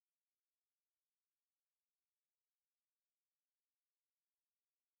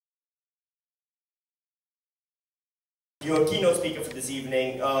Your keynote speaker for this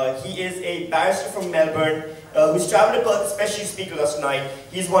evening. He is a barrister from Melbourne who's travelled to Perth especially to speak with us tonight.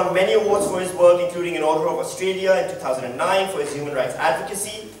 He's won many awards for his work, including an Order of Australia in 2009 for his human rights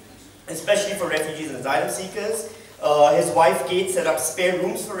advocacy, especially for refugees and asylum seekers. His wife Kate set up spare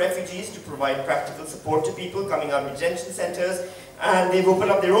rooms for refugees to provide practical support to people coming out of detention centres, and they've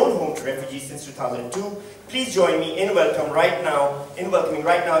opened up their own home to refugees since 2002. Please join me in welcoming right now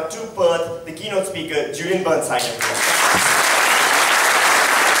to Perth the keynote speaker, Julian Burnside.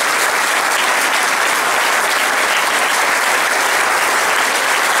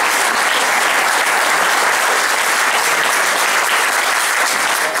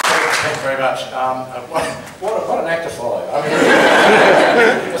 Very much. What an act to follow. I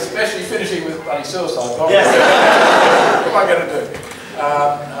mean, especially finishing with bloody suicide bombing. Yes. What am I going to do?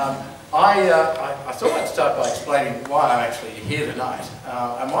 I thought I'd start by explaining why I'm actually here tonight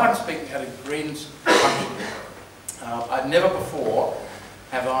and why I'm speaking at a Greens function. I've never before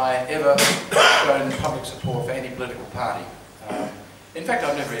have I ever shown public support for any political party. In fact,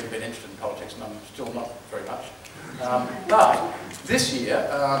 I've never even been interested in politics, and I'm still not very much. But this year,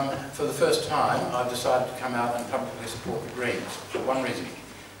 for the first time, I've decided to come out and publicly support the Greens for one reason.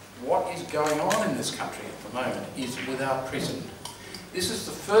 What is going on in this country at the moment is without precedent. This is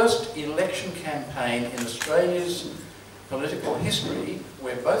the first election campaign in Australia's political history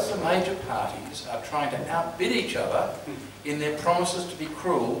where both the major parties are trying to outbid each other in their promises to be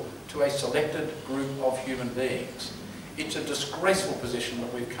cruel to a selected group of human beings. It's a disgraceful position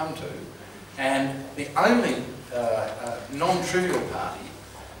that we've come to, and the only non-trivial party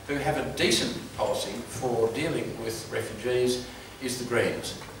who have a decent policy for dealing with refugees is the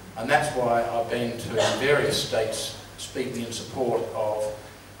Greens. And that's why I've been to various states speaking in support of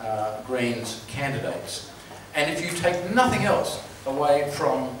Greens candidates. And if you take nothing else away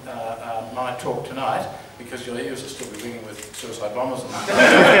from my talk tonight, because your ears will still be ringing with suicide bombers and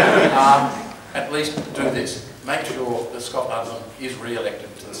at least do this. Make sure that Scott Ludlam is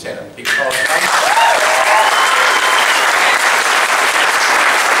re-elected to the Senate, because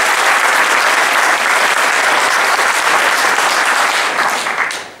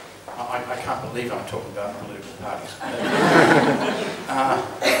I can't believe I'm talking about political parties.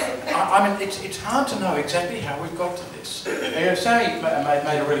 I mean, it's hard to know exactly how we've got to this. And Sammy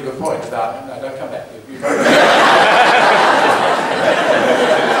made a really good point about, no, don't come back.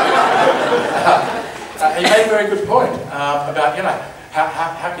 He made a very good point about, you know,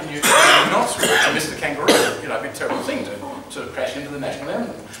 how can you not swim to miss the kangaroo? You know, a big terrible thing to sort of crash into the national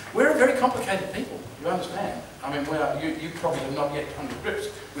anthem. We're a very complicated people, you understand. I mean, you probably have not yet come to grips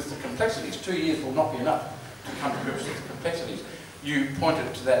with the complexities. 2 years will not be enough to come to grips with the complexities. You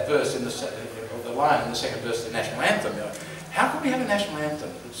pointed to that verse in the line in the second verse of the national anthem. You know, how can we have a national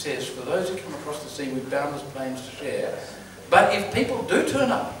anthem that says, for those who come across the sea with boundless plains to share, but if people do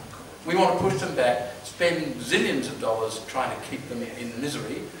turn up, we want to push them back, spend zillions of dollars trying to keep them in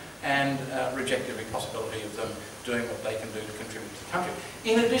misery, and reject every possibility of them doing what they can do to contribute to the country.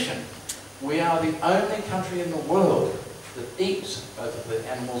 In addition, we are the only country in the world that eats both of the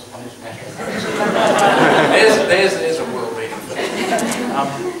animals on its national currency. there's a world reading for that.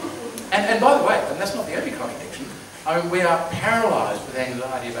 And by the way, and that's not the only contradiction, I mean, we are paralysed with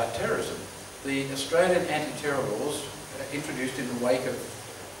anxiety about terrorism. The Australian anti-terror laws introduced in the wake of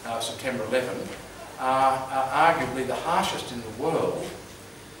September 11 are arguably the harshest in the world,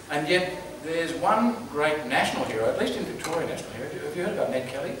 and yet there's one great national hero, at least in Victoria national hero. Have you heard about Ned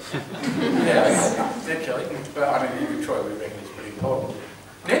Kelly? Yeah, Ned Kelly. But I mean, in Victoria we reckon he's pretty important.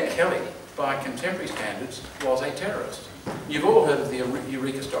 Ned Kelly, by contemporary standards, was a terrorist. You've all heard of the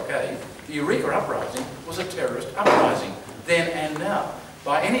Eureka Stockade. The Eureka Uprising was a terrorist uprising, then and now.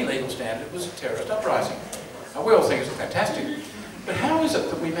 By any legal standard, it was a terrorist uprising. Now, we all think it's fantastic. But how is it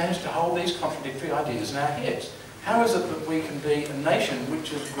that we manage to hold these contradictory ideas in our heads? How is it that we can be a nation which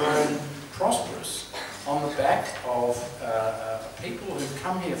has grown prosperous on the back of people who've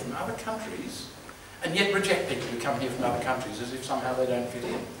come here from other countries and yet reject people who come here from other countries as if somehow they don't fit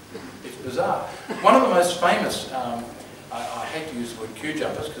in? It's bizarre. One of the most famous, I hate to use the word queue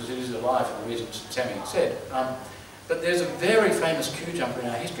jumpers because it is a lie for the reasons Sammy said, but there's a very famous queue jumper in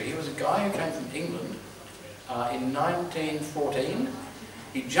our history. He was a guy who came from England in 1914.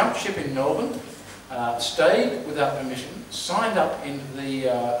 He jumped ship in Melbourne, stayed without permission, signed up in the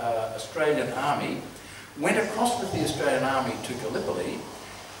Australian Army, went across with the Australian Army to Gallipoli,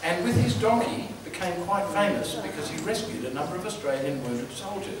 and with his donkey became quite famous because he rescued a number of Australian wounded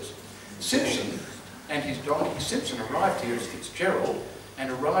soldiers. Simpson and his donkey, Simpson arrived here as Fitzgerald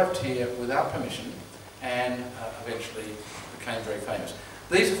and arrived here without permission and eventually became very famous.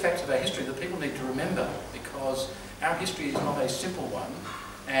 These are facts of our history that people need to remember, because our history is not a simple one,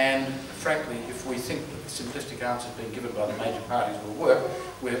 and frankly, if we think that the simplistic answers being given by the major parties will work,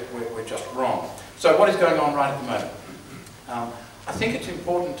 we're just wrong. So what is going on right at the moment? I think it's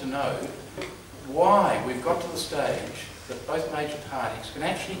important to know why we've got to the stage that both major parties can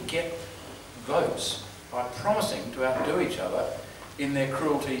actually get votes by promising to outdo each other in their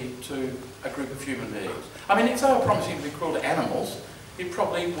cruelty to a group of human beings. I mean, if they were promising to be cruel to animals, it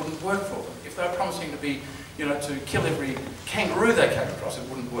probably wouldn't work for them. If they were promising to be, to kill every kangaroo they came across, it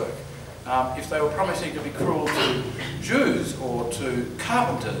wouldn't work. If they were promising to be cruel to Jews or to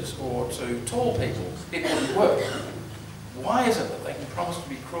carpenters or to tall people, it wouldn't work. Why is it that they can promise to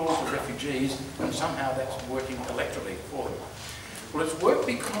be cruel to refugees and somehow that's working electorally for them? Well, it's worked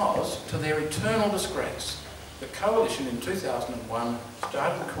because, to their eternal disgrace, the coalition in 2001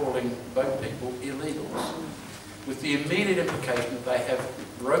 started calling boat people illegals, with the immediate implication that they have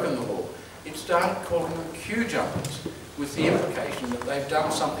broken the law. It started calling them queue jumpers, with the implication that they've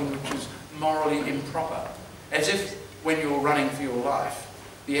done something which is morally improper, as if when you're running for your life,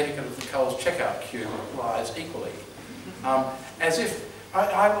 the etiquette of the Coles checkout queue applies equally. As if,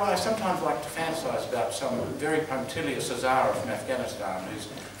 I sometimes like to fantasise about some very punctilious Hazara from Afghanistan who's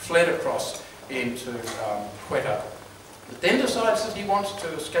fled across into Quetta, but then decides that he wants to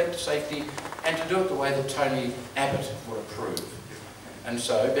escape to safety and to do it the way that Tony Abbott would approve. And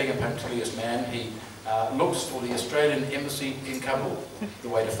so, being a punctilious man, he looks for the Australian embassy in Kabul. The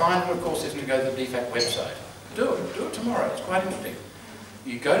way to find it, of course, is to go to the DFAT website. Do it tomorrow, it's quite interesting.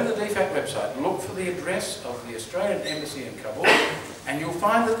 You go to the DFAT website, look for the address of the Australian embassy in Kabul, and you'll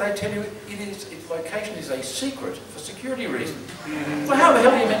find that they tell you its location is a secret for security reasons. Well, how the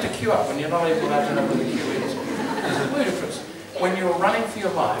hell are you meant to queue up when you're not even allowed to know where the queue is? It's ludicrous. When you're running for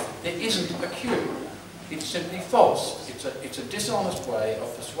your life, there isn't a queue. It's simply false. It's a dishonest way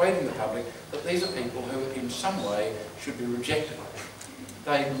of persuading the public that these are people who in some way should be rejected.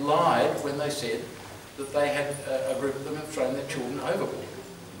 They lied when they said that they had a group of them have thrown their children overboard.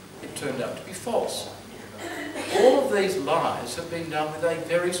 It turned out to be false. All of these lies have been done with a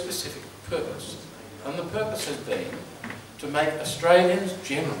very specific purpose, and the purpose has been to make Australians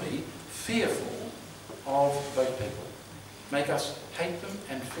generally fearful of boat people, make us hate them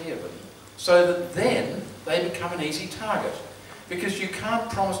and fear them, so that then they become an easy target. Because you can't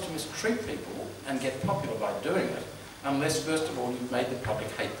promise to mistreat people and get popular by doing it unless first of all you've made the public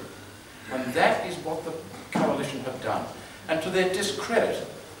hate them. And that is what the coalition have done. And to their discredit,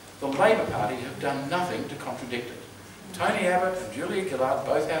 the Labor Party have done nothing to contradict it. Tony Abbott and Julia Gillard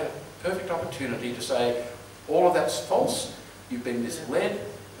both had a perfect opportunity to say, all of that's false, you've been misled,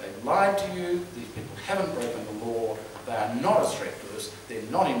 they've lied to you, these people haven't broken the law, they are not a threat to us, they're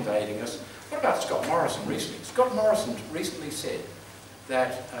not invading us. What about Scott Morrison recently? Scott Morrison recently said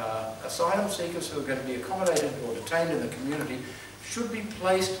that asylum seekers who are going to be accommodated or detained in the community should be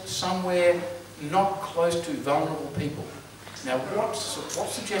placed somewhere not close to vulnerable people. Now, what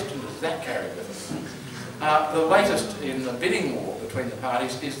suggestion does that carry with it? The latest in the bidding war between the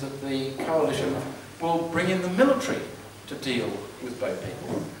parties is that the coalition will bring in the military to deal with boat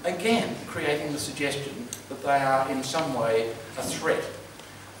people, again creating the suggestion that they are in some way a threat.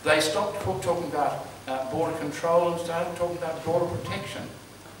 They stopped talking about border control and started talking about border protection,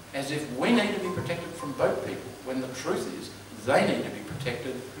 as if we need to be protected from boat people, when the truth is they need to be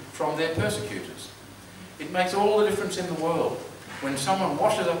protected from their persecutors. It makes all the difference in the world. When someone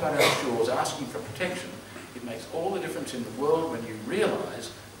washes up on our shores asking for protection, it makes all the difference in the world when you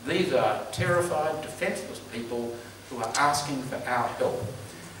realise these are terrified, defenceless people who are asking for our help.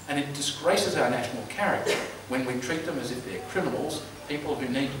 And it disgraces our national character when we treat them as if they're criminals, people who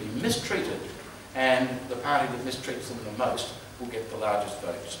need to be mistreated, and the party that mistreats them the most will get the largest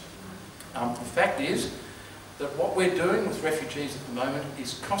votes. The fact is that what we're doing with refugees at the moment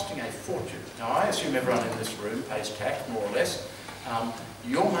is costing a fortune. Now, I assume everyone in this room pays tax, more or less.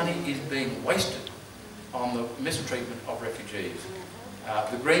 Your money is being wasted on the mistreatment of refugees.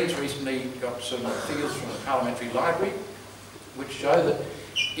 The Greens recently got some figures from the Parliamentary Library which show that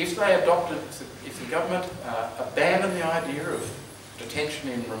if the government abandoned the idea of detention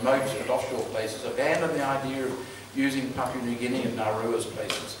in remote and offshore places, abandoned the idea of using Papua New Guinea and Nauru as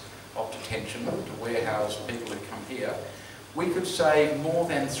places of detention to warehouse people who come here, we could save more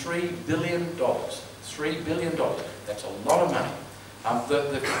than $3 billion. $3 billion. That's a lot of money.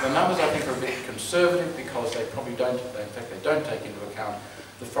 The numbers I think are a bit conservative because they probably don't, in fact they don't take into account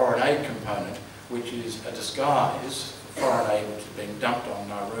the foreign aid component, which is a disguise for foreign aid which is being dumped on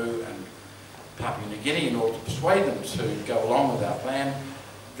Nauru and Papua New Guinea in order to persuade them to go along with our plan.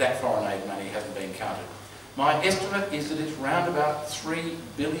 That foreign aid money hasn't been counted. My estimate is that it's round about $3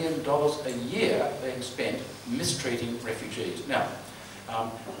 billion a year being spent mistreating refugees. Now,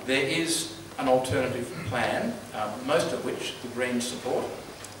 there is an alternative plan, most of which the Greens support,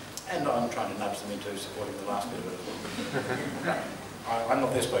 and I'm trying to nudge them into supporting the last bit of it as well. I'm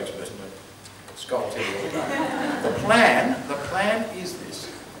not their spokesperson, but Scott will tell you all about it. The plan is this.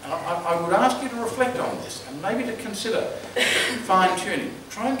 I would ask you to reflect on this and maybe to consider fine-tuning.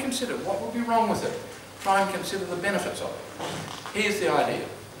 Try and consider what would be wrong with it. Try and consider the benefits of it. Here's the idea.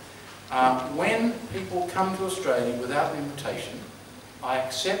 When people come to Australia without an invitation, I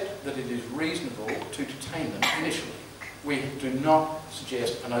accept that it is reasonable to detain them initially. We do not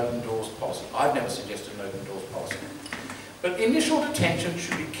suggest an open doors policy. I've never suggested an open doors policy. But initial detention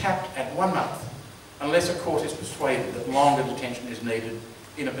should be capped at 1 month, unless a court is persuaded that longer detention is needed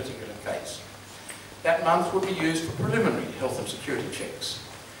in a particular case. That month would be used for preliminary health and security checks.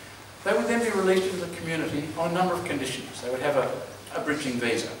 They would then be released into the community on a number of conditions. They would have a bridging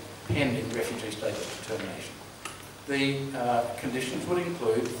visa, pending refugee status determination. The conditions would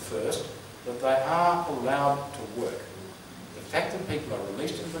include, first, that they are allowed to work. The fact that people are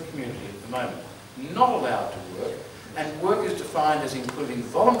released into the community at the moment, not allowed to work, and work is defined as including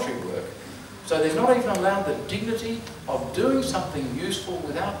voluntary work, so they're not even allowed the dignity of doing something useful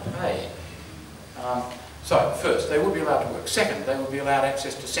without pay. So, first, they would be allowed to work. Second, they would be allowed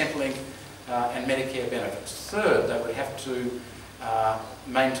access to Centrelink and Medicare benefits. Third, they would have to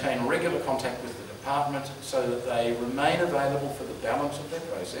maintain regular contact with the department so that they remain available for the balance of their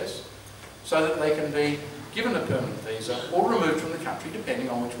process, so that they can be given a permanent visa or removed from the country, depending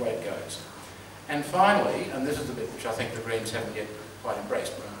on which way it goes. And finally, and this is the bit which I think the Greens haven't yet quite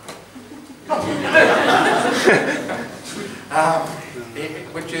embraced,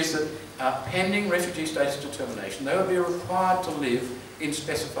 which is that pending refugee status determination, they would be required to live in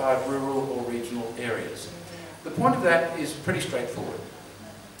specified rural or regional areas. The point of that is pretty straightforward.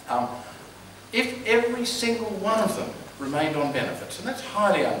 If every single one of them remained on benefits, and that's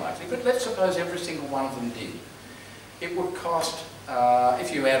highly unlikely, but let's suppose every single one of them did, it would cost,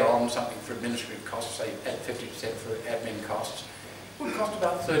 if you add on something for administrative costs, say add 50% for admin costs, it would cost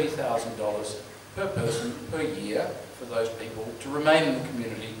about $30,000 per person per year for those people to remain in the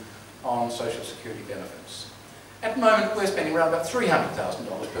community on social security benefits. At the moment, we're spending around about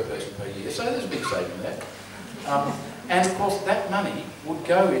 $300,000 per person per year, so there's a big saving there. And of course, that money would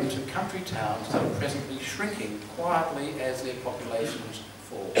go into country towns that are presently shrinking quietly as their populations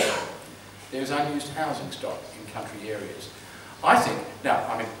fall. There's unused housing stock in country areas. I think, now,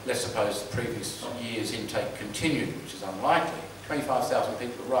 I mean, let's suppose the previous year's intake continued, which is unlikely. 25,000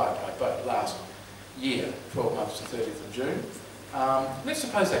 people arrived by boat last year, 12 months to 30th of June. Let's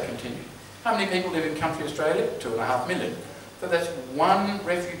suppose that continued. How many people live in country Australia? 2.5 million. So that's 1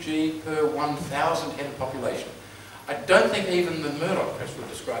 refugee per 1,000 head of population. I don't think even the Murdoch press would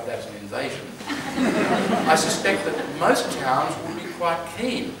describe that as an invasion. I suspect that most towns would be quite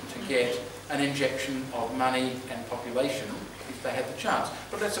keen to get an injection of money and population if they had the chance.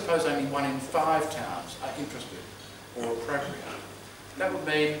 But let's suppose only 1 in 5 towns are interested or appropriate. That would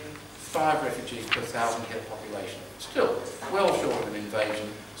mean 5 refugees per 1,000 head of population. Still, well short of an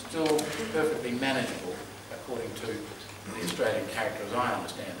invasion, still perfectly manageable according to the Australian character as I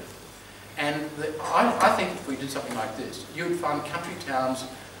understand it. And I think if we did something like this, you would find country towns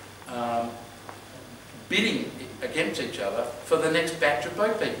bidding against each other for the next batch of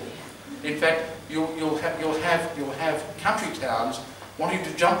boat people. In fact, you'll have country towns wanting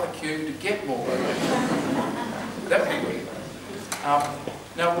to jump the queue to get more boat people. That would be good.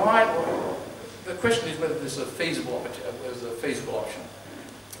 Now, the question is whether this is a feasible option.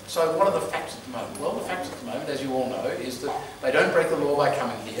 So what are the facts at the moment? Well, the facts at the moment, as you all know, is that they don't break the law by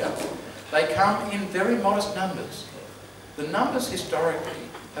coming here. They come in very modest numbers. The numbers historically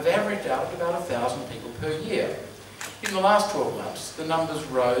have averaged out at about 1,000 people per year. In the last 12 months, the numbers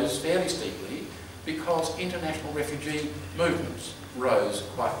rose fairly steeply because international refugee movements rose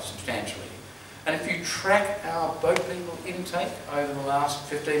quite substantially. And if you track our boat people intake over the last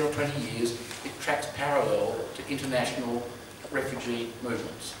 15 or 20 years, it tracks parallel to international refugee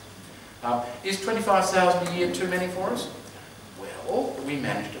movements. Is 25,000 a year too many for us? Well, we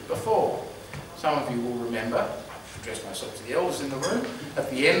managed it before. Some of you will remember, I address myself to the elders in the room, at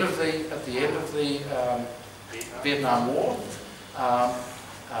the end of the Vietnam War,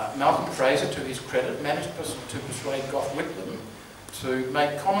 Malcolm Fraser, to his credit, managed to persuade Gough Whitlam to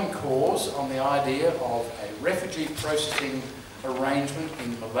make common cause on the idea of a refugee processing arrangement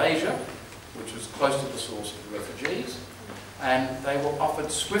in Malaysia, which was close to the source of the refugees, and they were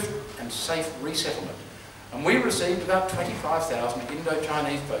offered swift and safe resettlement And we received about 25,000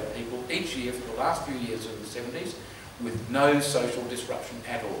 Indo-Chinese boat people each year for the last few years of the 70s with no social disruption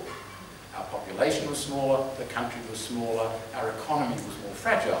at all. Our population was smaller, the country was smaller, our economy was more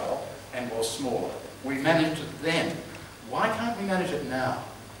fragile and was smaller. We managed it then. Why can't we manage it now?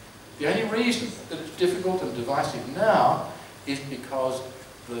 The only reason that it's difficult and divisive now is because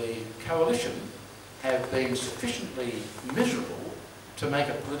the coalition have been sufficiently miserable to make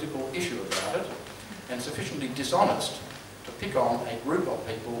a political issue about it and sufficiently dishonest to pick on a group of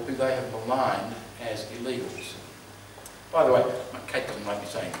people who they have maligned as illegals. By the way, Kate doesn't like me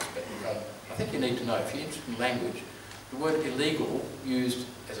saying this, but I think you need to know, if you're interested in language, the word illegal used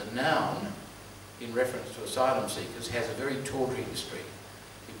as a noun in reference to asylum seekers has a very tawdry history.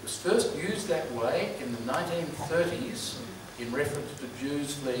 It was first used that way in the 1930s in reference to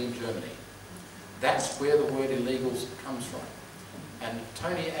Jews fleeing Germany. That's where the word illegals comes from. And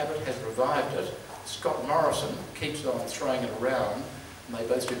Tony Abbott has revived it. Scott Morrison keeps on throwing it around, and they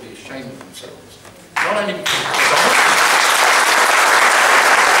both should be ashamed of themselves. Not only because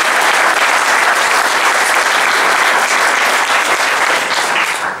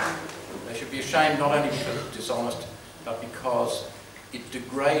they should be ashamed not only because it's dishonest, but because it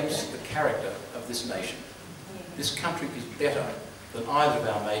degrades the character of this nation. This country is better than either of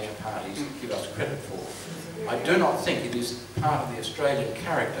our major parties give us credit for. I do not think it is part of the Australian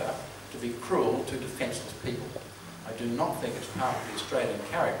character to be cruel to defenceless people. I do not think it's part of the Australian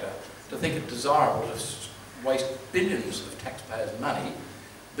character to think it desirable to waste billions of taxpayers' money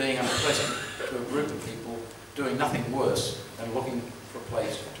being unpleasant to a group of people doing nothing worse than looking for a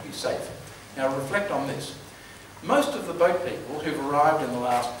place to be safe. Now reflect on this. Most of the boat people who've arrived in the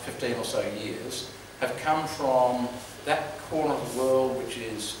last 15 or so years have come from that corner of the world which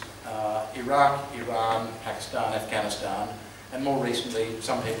is Iraq, Iran, Pakistan, Afghanistan, and more recently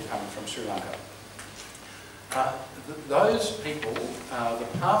some people coming from Sri Lanka. Those people, the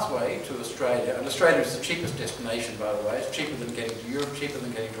pathway to Australia, and Australia is the cheapest destination by the way, it's cheaper than getting to Europe, cheaper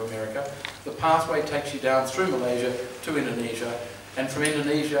than getting to America. The pathway takes you down through Malaysia to Indonesia, and from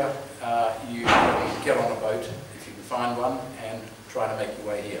Indonesia you get on a boat, if you can find one, and try to make your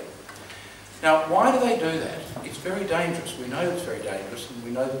way here. Now, why do they do that? It's very dangerous. We know it's very dangerous, and we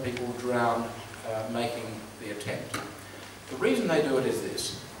know that people drown making the attempt. The reason they do it is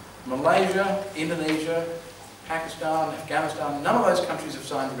this. Malaysia, Indonesia, Pakistan, Afghanistan, none of those countries have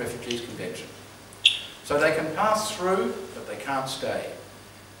signed the Refugees Convention. So they can pass through, but they can't stay.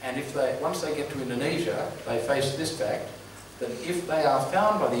 And if once they get to Indonesia, they face this fact, that if they are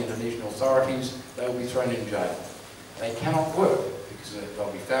found by the Indonesian authorities, they will be thrown in jail. They cannot work because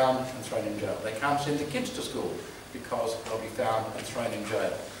they'll be found and thrown in jail. They can't send their kids to school because they'll be found and thrown in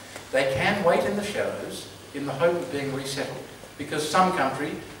jail. They can wait in the shadows in the hope of being resettled, because some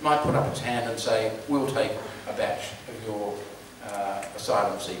country might put up its hand and say, we'll take a batch of your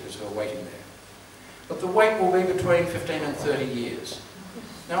asylum seekers who are waiting there. But the wait will be between 15 and 30 years.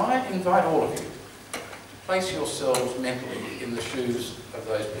 Now I invite all of you to place yourselves mentally in the shoes of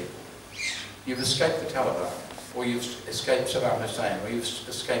those people. You've escaped the Taliban, or you've escaped Saddam Hussein, or you've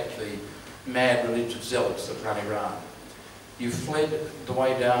escaped the mad religious zealots that run Iran. You've fled the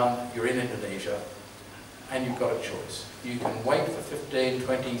way down, you're in Indonesia, and you've got a choice. You can wait for 15,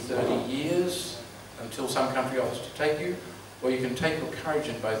 20, 30 years until some country offers to take you, or you can take your courage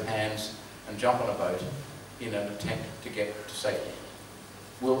in both hands and jump on a boat in an attempt to get to safety.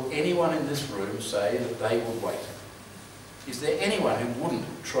 Will anyone in this room say that they would wait? Is there anyone who wouldn't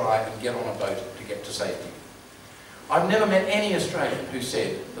try and get on a boat to get to safety? I've never met any Australian who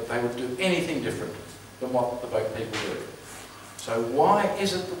said that they would do anything different than what the boat people do. So why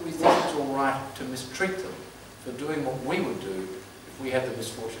is it that we think it's all right to mistreat them for doing what we would do if we had the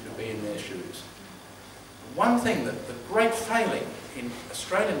misfortune to be in their shoes? One thing that the great failing in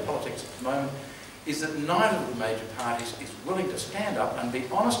Australian politics at the moment is that neither of the major parties is willing to stand up and be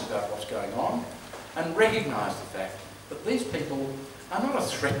honest about what's going on and recognise the fact that these people are not a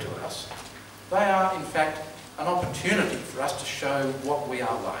threat to us. They are, in fact, an opportunity for us to show what we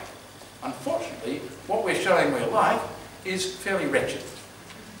are like. Unfortunately, what we're showing we're like is fairly wretched.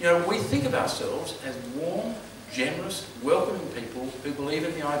 You know, we think of ourselves as warm, generous, welcoming people who believe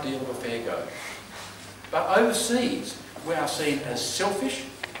in the ideal of a fair go. But overseas, we are seen as selfish,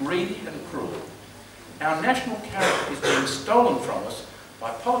 greedy and cruel. Our national character is being stolen from us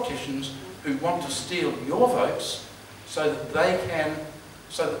by politicians who want to steal your votes so that they can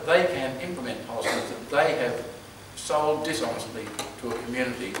implement policies that they have sold dishonestly to a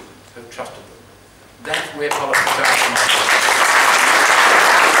community who have trusted them. That's where politics are tonight.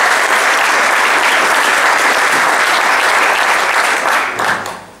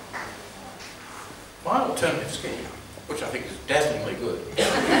 My scheme, which I think is dazzlingly good.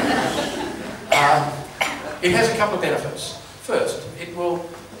 It has a couple of benefits. First, it will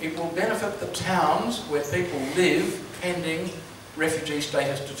benefit the towns where people live pending refugee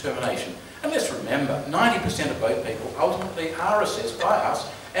status determination. And let's remember, 90% of boat people ultimately are assessed by us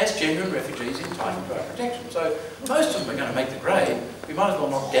as genuine refugees entitled to our protection. So most of them are going to make the grade. We might as well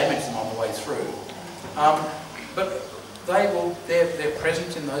not damage them on the way through. But their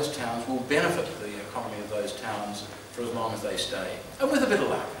presence in those towns will benefit the economy of those towns for as long as they stay. And with a bit of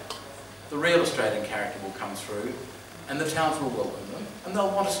luck, the real Australian character will come through and the towns will welcome them and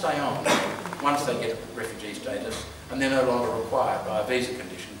they'll want to stay on once they get refugee status and they're no longer required by a visa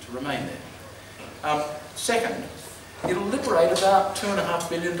condition to remain there. Second, it'll liberate about $2.5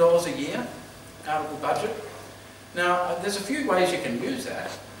 billion a year out of the budget. Now, there's a few ways you can use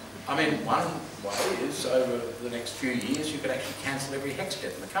that. I mean, one way is over the next few years you could actually cancel every HEC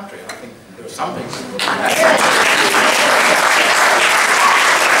step in the country. I think there are some people who will do that.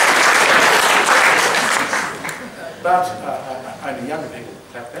 But only younger people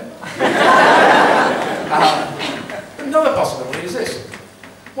clap then. Another possibility is this.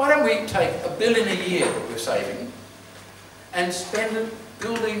 Why don't we take $1 billion a year that we're saving and spend it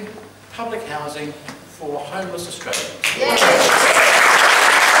building public housing for homeless Australians? Yeah.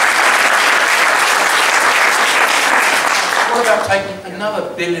 What about taking another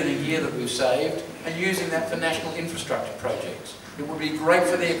 $1 billion a year that we've saved and using that for national infrastructure projects? It would be great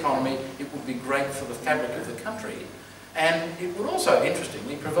for the economy, it would be great for the fabric of the country, and it would also,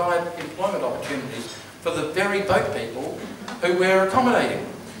 interestingly, provide employment opportunities for the very boat people who we're accommodating.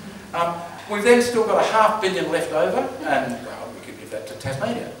 We've then still got $500 million left over, and well, we could give that to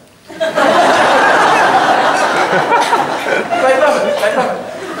Tasmania. They love it, they love it.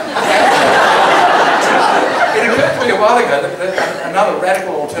 It occurred to me a while ago that another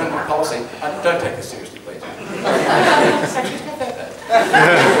radical alternative policy, don't take this seriously please, actually it's not that bad.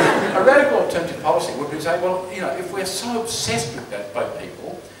 A radical alternative policy would be to say, well, you know, if we're so obsessed with that boat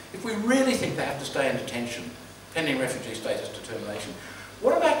people, if we really think they have to stay in detention, pending refugee status determination,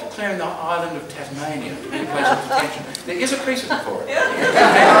 what about declaring the island of Tasmania to be a place of detention? There is a precedent for it.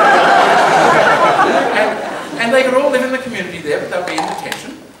 And they could all live in the community there, but they'll be in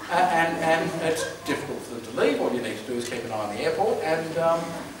detention. And it's difficult for them to leave. All you need to do is keep an eye on the airport, and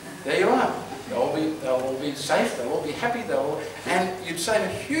there you are. They'll all be safe, they'll all be happy, and you'd save a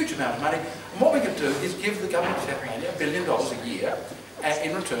huge amount of money. And what we could do is give the government of Tasmania $1 billion a year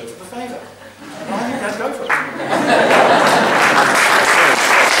in return for the favour. And I think they'd go for it.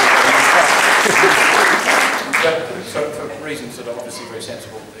 But for reasons that are obviously very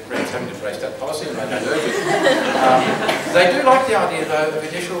sensible, the Greens haven't embraced that policy, and they don't urge it. They do like the idea, though, of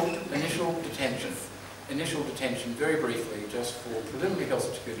initial detention. Initial detention, very briefly, just for preliminary health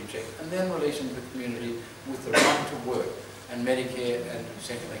and security check, and then releasing the community with the right to work and Medicare and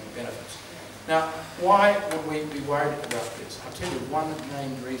Centrelink benefits. Now, why would we be worried about this? I'll tell you one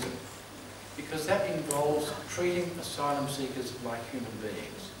main reason. Because that involves treating asylum seekers like human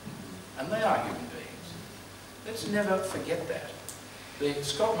beings. And they are human beings. Let's never forget that.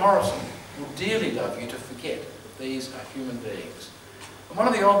 Scott Morrison will dearly love you to forget that these are human beings. And one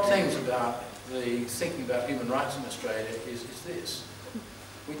of the odd things about the thinking about human rights in Australia is this.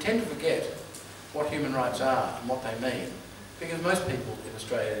 We tend to forget what human rights are and what they mean, because most people in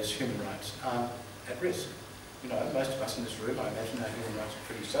Australia's human rights aren't at risk. You know, most of us in this room, I imagine, our human rights are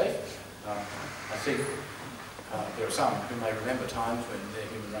pretty safe. I think there are some who may remember times when their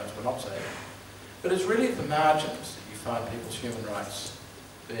human rights were not safe. But it's really at the margins that you find people's human rights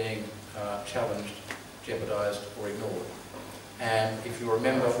being challenged, jeopardised or ignored. And if you're a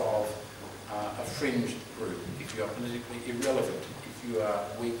member of a fringe group, if you are politically irrelevant, if you are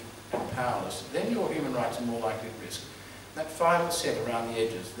weak and powerless, then your human rights are more likely at risk. That 5% around the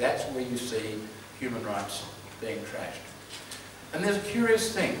edges, that's where you see human rights being trashed. And there's a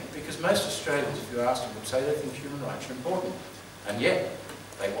curious thing, because most Australians, if you ask them, would say they think human rights are important. And yet,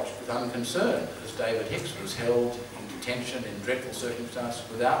 they watched with unconcern as David Hicks was held in detention in dreadful circumstances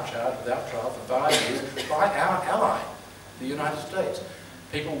without charge, without trial for 5 years by our ally, the United States.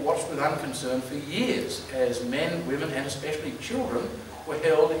 People watched with unconcern for years as men, women and especially children were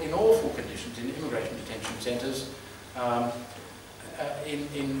held in awful conditions in immigration detention centres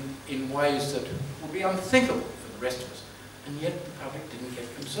in ways that would be unthinkable for the rest of us. And yet the public didn't get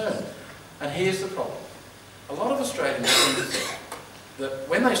concerned. And here's the problem. A lot of Australians seem to think that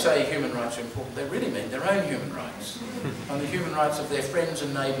when they say human rights are important, they really mean their own human rights and the human rights of their friends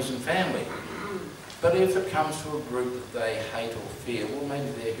and neighbours and family. But if it comes to a group that they hate or fear, well,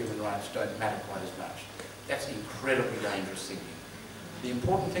 maybe their human rights don't matter quite as much. That's incredibly dangerous thinking. The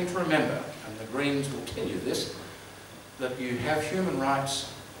important thing to remember, and the Greens will tell you this, that you have human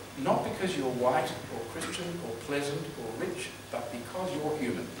rights not because you're white or Christian or pleasant or rich, but because you're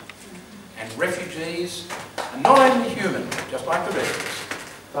human. And refugees are not only human, just like the rest of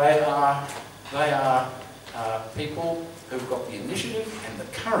us. They are people who've got the initiative and the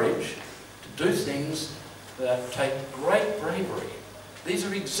courage to do things that take great bravery. These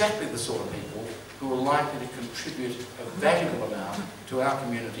are exactly the sort of people who are likely to contribute a valuable amount to our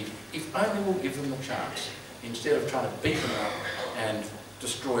community if only we'll give them the chance, instead of trying to beat them up and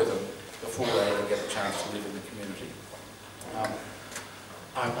destroy them before they ever get a chance to live in the community.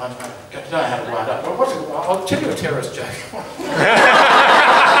 I don't know how to wind up. I'll tell you a terrorist joke.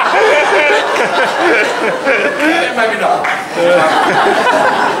 Maybe not.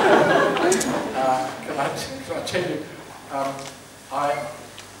 Can I tell you, I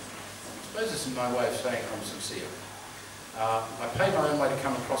suppose this is my way of saying I'm sincere. I paid my own way to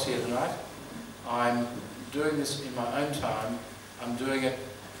come across here tonight. I'm doing this in my own time. I'm doing it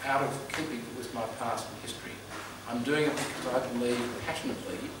out of keeping with my past and history. I'm doing it because I believe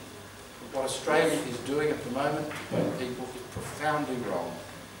passionately that what Australia is doing at the moment to both people is profoundly wrong.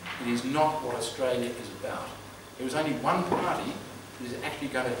 It is not what Australia is about. There is only one party that is actually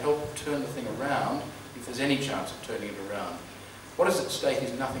going to help turn the thing around if there's any chance of turning it around. What is at stake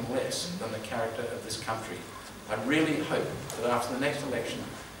is nothing less than the character of this country. I really hope that after the next election,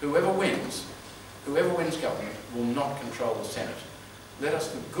 whoever wins government will not control the Senate. Let us,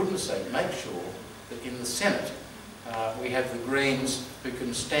 for goodness sake, make sure that in the Senate we have the Greens who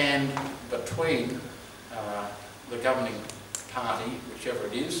can stand between the governing party, whichever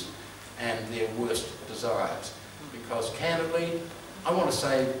it is, and their worst desires. Because candidly, I want to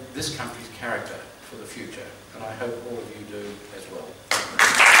save this country's character for the future, and I hope all of you do as well.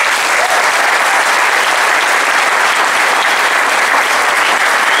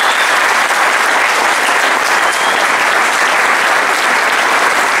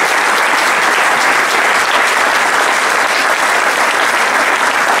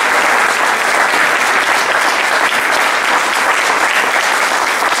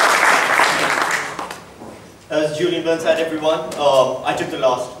 That was Julian Burnside, everyone. I took the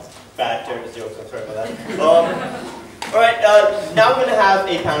last bad terrorist joke, so sorry about that. Alright, now we're going to have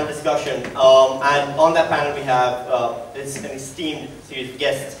a panel discussion. And on that panel we have an esteemed series of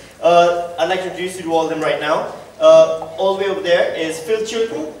guests. I'd like to introduce you to all of them right now. All the way over there is Phil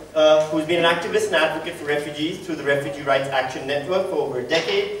Chilton, who's been an activist and advocate for refugees through the Refugee Rights Action Network for over a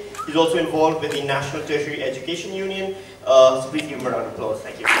decade. He's also involved with the National Tertiary Education Union. So please give him a round of applause.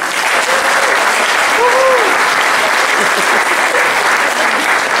 Thank you.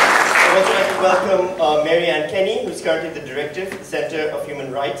 I'd also like to welcome Mary Ann Kenny, who's currently the Director for the Center of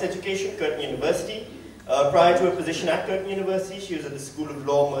Human Rights Education, Curtin University. Prior to her position at Curtin University, she was at the School of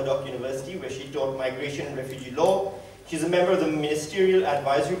Law, Murdoch University, where she taught migration and refugee law. She's a member of the Ministerial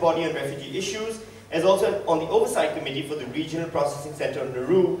Advisory Body on Refugee Issues, and is also on the Oversight Committee for the Regional Processing Center in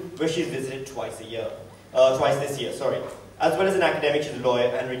Nauru, where she's visited twice this year. As well as an academic, she's a lawyer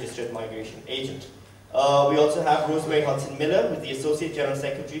and registered migration agent. We also have Rosemary Hudson-Miller, who is the Associate General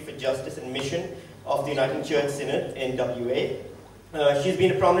Secretary for Justice and Mission of the United Church Synod in WA. She's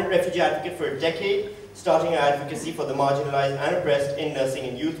been a prominent refugee advocate for a decade, starting her advocacy for the marginalized and oppressed in nursing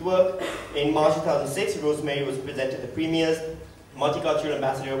and youth work. In March 2006, Rosemary was presented the Premier's Multicultural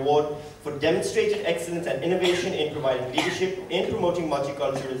Ambassador Award for demonstrated excellence and innovation in providing leadership in promoting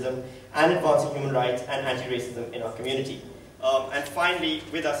multiculturalism and advancing human rights and anti-racism in our community. And finally,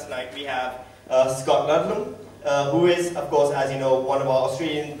 with us tonight, we have Scott Ludlam, who is, of course, as you know, one of our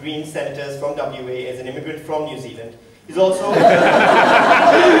Australian Green senators from WA, is an immigrant from New Zealand. He's also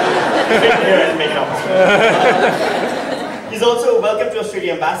he's also a Welcome to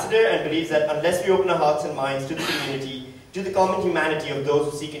Australia ambassador and believes that unless we open our hearts and minds to the community, to the common humanity of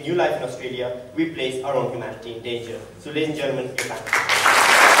those who seek a new life in Australia, we place our own humanity in danger. So, ladies and gentlemen, your panel.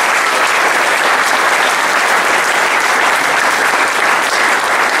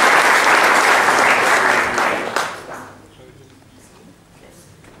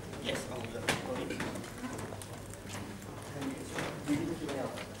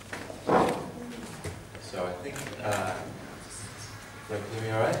 So I think, can you hear me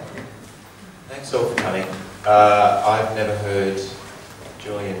all right? Thanks all for coming. I've never heard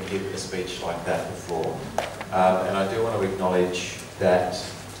Julian give a speech like that before, and I do want to acknowledge that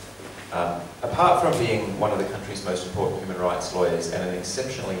apart from being one of the country's most important human rights lawyers and an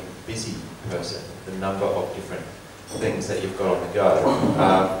exceptionally busy person, the number of different things that you've got on the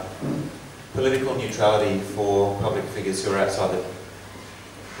go, political neutrality for public figures who are outside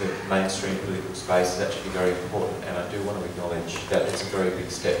the the mainstream political space is actually very important, and I do want to acknowledge that it's a very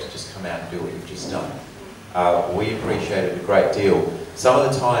big step to just come out and do what you've just done. We appreciate it a great deal. Some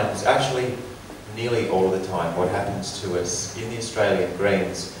of the times, actually nearly all of the time, what happens to us in the Australian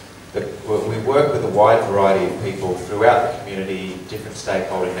Greens, we work with a wide variety of people throughout the community, different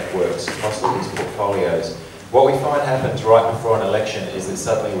stakeholder networks, across all these portfolios. What we find happens right before an election is that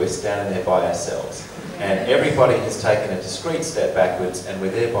suddenly we're standing there by ourselves. And everybody has taken a discrete step backwards, and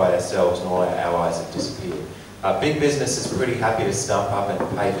we're there by ourselves, and all our allies have disappeared. Big business is pretty happy to stump up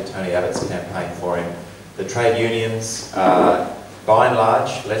and pay for Tony Abbott's campaign for him. The trade unions, by and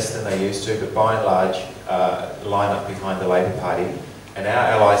large, less than they used to, but by and large, line up behind the Labor Party. And our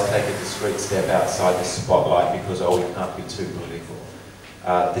allies take a discrete step outside the spotlight because, oh, we can't be too political.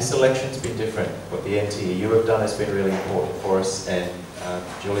 This election's been different. What the NTEU have done has been really important for us, and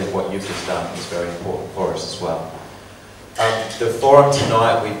Julian, what you've just done is very important for us as well. The forum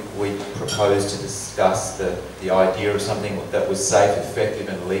tonight, we proposed to discuss the idea of something that was safe, effective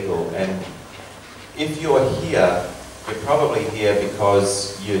and legal. And if you're here, you're probably here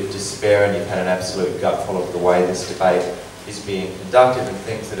because you despair and you've had an absolute gutful of the way this debate is being conducted and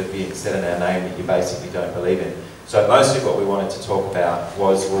things that are being said in our name that you basically don't believe in. So mostly what we wanted to talk about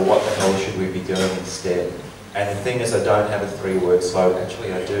was, well, what the hell should we be doing instead? And the thing is, I don't have a 3-word slogan.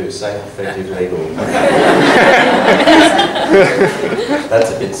 Actually, I do. Safe, effective, legal.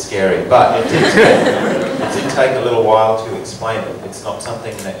 That's a bit scary, but it did take a little while to explain it. It's not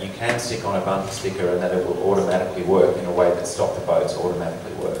something that you can stick on a bumper sticker and that it will automatically work in a way that Stop the Boats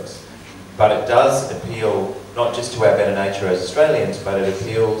automatically works. But it does appeal not just to our better nature as Australians, but it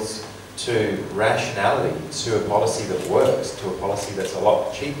appeals to rationality, to a policy that works, to a policy that's a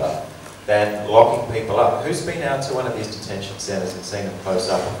lot cheaper than locking people up. Who's been out to one of these detention centres and seen them close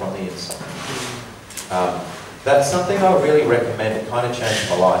up from the inside? That's something I really recommend. It kind of changed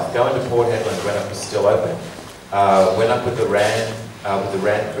my life. Going to Port Hedland when it was still open. Went up with the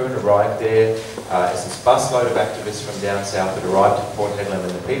RRAN crew and arrived there. It's this busload of activists from down south that arrived at Port Hedland,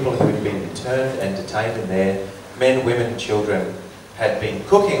 and the people who had been interned and detained in there, men, women and children, had been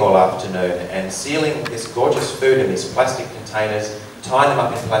cooking all afternoon and sealing this gorgeous food in these plastic containers, tying them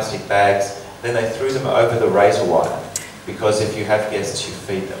up in plastic bags, then they threw them over the razor wire, because if you have guests, you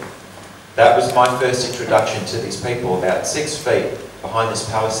feed them. That was my first introduction to these people, about 6 feet behind this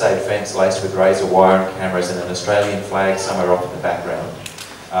palisade fence laced with razor wire and cameras and an Australian flag somewhere off in the background,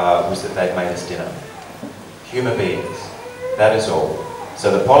 was that they'd made us dinner. Human beings, that is all.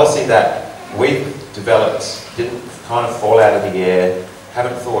 So the policy that we've developed didn't kind of fall out of the air.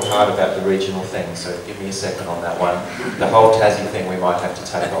 Haven't thought hard about the regional thing, so give me a second on that one. The whole Tassie thing we might have to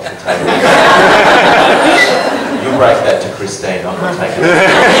take off the table. You break that to Christine, I'm not taking it.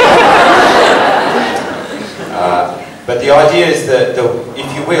 But the idea is that,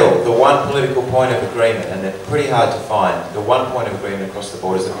 if you will, the one political point of agreement, and they're pretty hard to find, the one point of agreement across the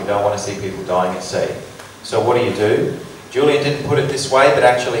board is that we don't want to see people dying at sea. So what do? Julian didn't put it this way, but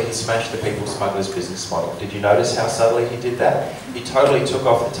actually he smashed the people smugglers business model. Did you notice how subtly he did that? He totally took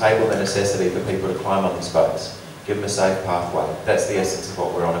off the table the necessity for people to climb on these boats. Give them a safe pathway. That's the essence of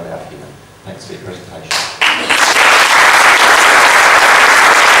what we're on about here. Thanks for your presentation.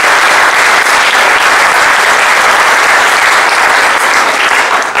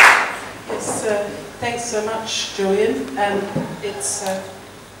 Yes, thanks so much, Julian. It's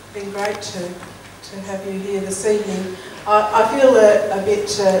been great to have you here this evening. I feel a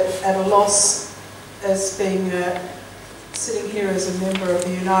bit at a loss as being sitting here as a member of the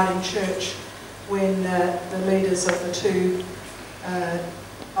Uniting Church when the leaders of the two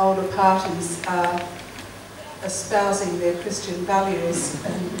older parties are espousing their Christian values.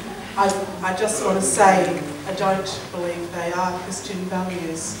 And I just want to say I don't believe they are Christian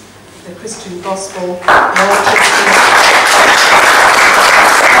values. The Christian gospel, the Old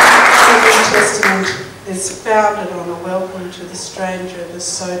Testament is founded on a welcome to the stranger, the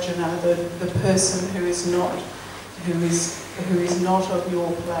sojourner, the person who is not of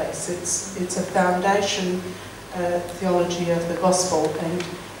your place. It's a foundation theology of the gospel, and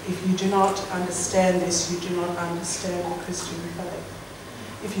if you do not understand this, you do not understand the Christian faith.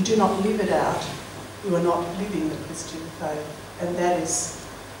 If you do not live it out, you are not living the Christian faith, and that is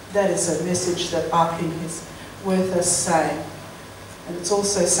a message that I think is worth us saying. And it's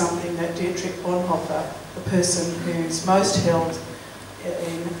also something that Dietrich Bonhoeffer, the person who's most held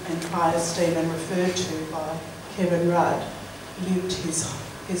in high esteem and referred to by Kevin Rudd, lived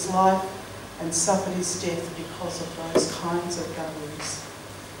his life and suffered his death because of those kinds of values.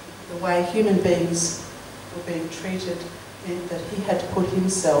 The way human beings were being treated meant that he had to put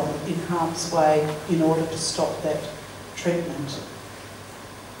himself in harm's way in order to stop that treatment.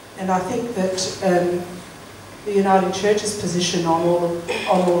 And I think that the Uniting Church's position on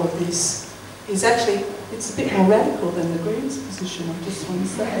all of this is actually, it's a bit more radical than the Greens' position, I just want to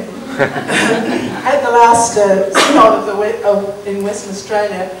say. At the last synod in Western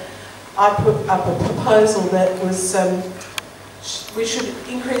Australia, I put up a proposal that was we should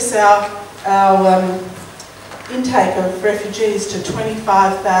increase our intake of refugees to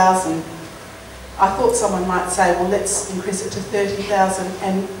 25,000. I thought someone might say, well, let's increase it to 30,000,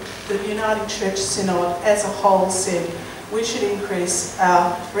 and the Uniting Church Synod as a whole said we should increase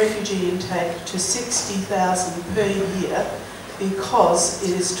our refugee intake to 60,000 per year because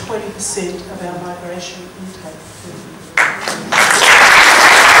it is 20% of our migration intake.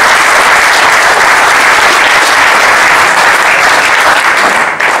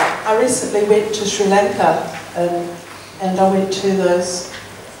 I recently went to Sri Lanka and I went to those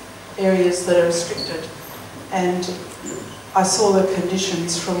areas that are restricted, and I saw the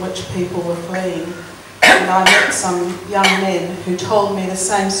conditions from which people were fleeing, and I met some young men who told me the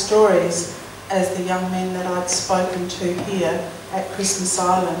same stories as the young men that I'd spoken to here at Christmas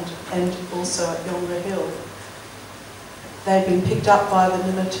Island and also at Yongah Hill. They'd been picked up by the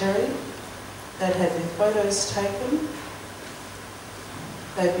military, they'd had their photos taken,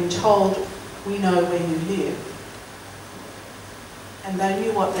 they'd been told, we know where you live, and they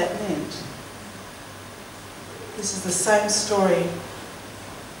knew what that meant. This is the same story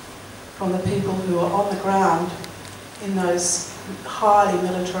from the people who are on the ground in those highly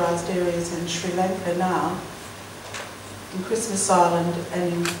militarised areas in Sri Lanka now, in Christmas Island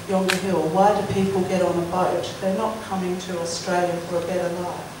and in Yongah Hill. Why do people get on a boat? They're not coming to Australia for a better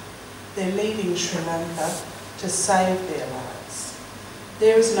life. They're leaving Sri Lanka to save their lives.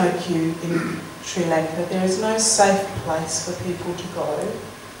 There is no queue in Sri Lanka. There is no safe place for people to go.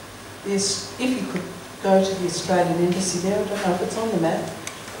 If you could go to the Australian Embassy there, I don't know if it's on the map,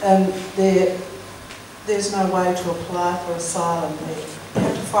 there's no way to apply for asylum there. You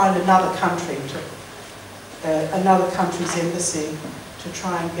have to find another country, another country's embassy to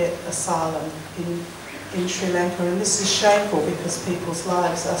try and get asylum in Sri Lanka, and this is shameful because people's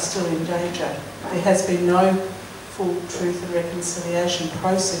lives are still in danger. There has been no full truth and reconciliation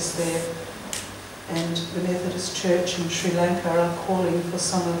process there, and the Methodist Church in Sri Lanka are calling for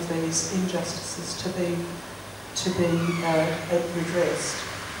some of these injustices to be redressed.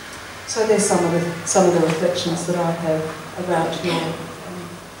 So there's some of the reflections that I have about your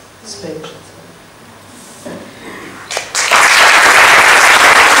speech.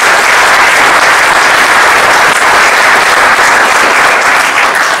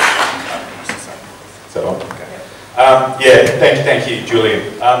 Is that on? Okay. Yeah, thank you, Julian.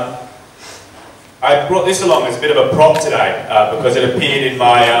 I brought this along as a bit of a prop today because it appeared in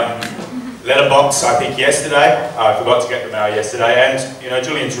my letterbox, I think, yesterday. I forgot to get the mail yesterday, and you know,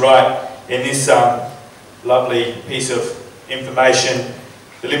 Julian's right. In this lovely piece of information,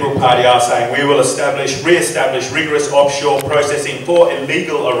 the Liberal Party are saying we will re-establish rigorous offshore processing for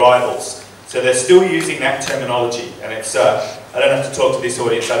illegal arrivals. So they're still using that terminology, and it's I don't have to talk to this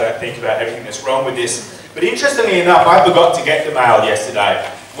audience. I don't think about everything that's wrong with this. But interestingly enough, I forgot to get the mail yesterday.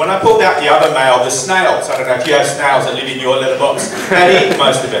 When I pulled out the other mail, the snails, I don't know if you have snails that live in your letterbox, they'd eaten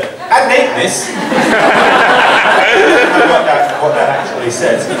most of it. Hadn't eaten this. I don't know what that actually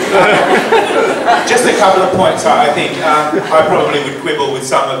says. Just a couple of points, I think. I probably would quibble with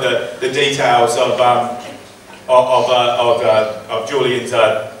some of the details of Julian's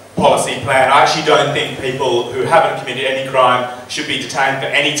policy plan. I actually don't think people who haven't committed any crime should be detained for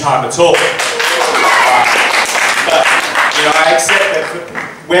any time at all. But, you know, I accept that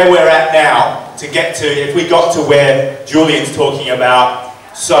where we're at now, to get to, if we got to where Julian's talking about,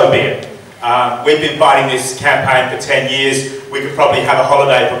 so be it. We've been fighting this campaign for 10 years. We could probably have a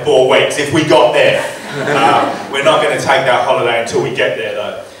holiday for 4 weeks if we got there. We're not going to take that holiday until we get there,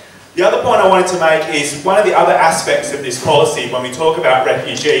 though. The other point I wanted to make is one of the other aspects of this policy when we talk about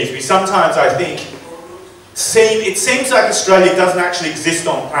refugees, we sometimes, I think, it seems like Australia doesn't actually exist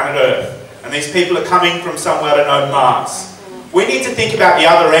on planet Earth, and these people are coming from somewhere to know Mars. We need to think about the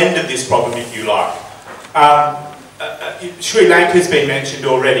other end of this problem, if you like. Sri Lanka has been mentioned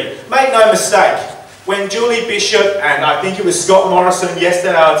already. Make no mistake, when Julie Bishop and I think it was Scott Morrison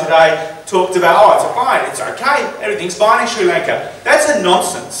yesterday or today talked about, oh, it's fine, it's okay, everything's fine in Sri Lanka. That's a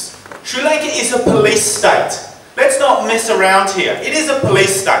nonsense. Sri Lanka is a police state. Let's not mess around here. It is a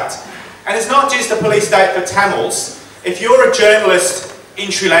police state. And it's not just a police state for Tamils. If you're a journalist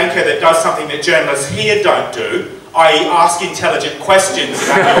in Sri Lanka that does something that journalists here don't do, i.e. ask intelligent questions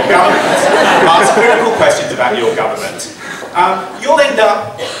about your government, ask critical questions about your government, you'll end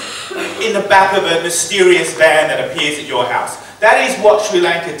up in the back of a mysterious van that appears at your house. That is what Sri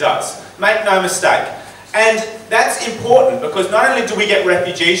Lanka does. Make no mistake. And that's important because not only do we get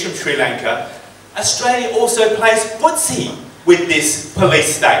refugees from Sri Lanka, Australia also plays footsie with this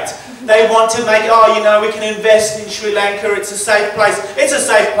police state. They want to make, oh, you know, we can invest in Sri Lanka, it's a safe place. It's a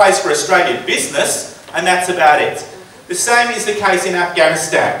safe place for Australian business, and that's about it. The same is the case in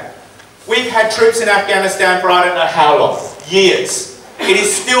Afghanistan. We've had troops in Afghanistan for I don't know how long, years. It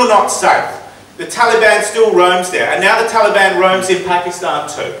is still not safe. The Taliban still roams there, and now the Taliban roams in Pakistan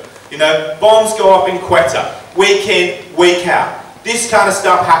too. You know, bombs go up in Quetta, week in, week out. This kind of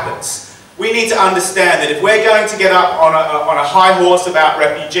stuff happens. We need to understand that if we're going to get up on a high horse about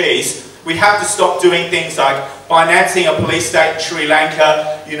refugees, we have to stop doing things like financing a police state in Sri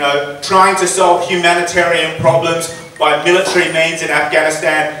Lanka, you know, trying to solve humanitarian problems by military means in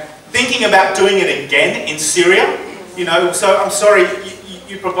Afghanistan, thinking about doing it again in Syria. You know, so I'm sorry,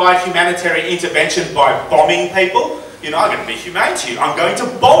 you provide humanitarian intervention by bombing people. You know, I'm going to be humane to you. I'm going to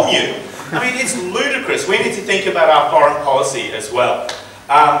bomb you. I mean, it's ludicrous. We need to think about our foreign policy as well.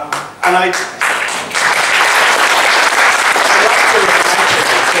 And I'd like to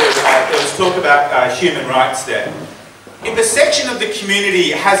mention, there was talk about human rights there. If a section of the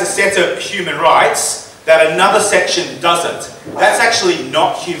community has a set of human rights that another section doesn't, that's actually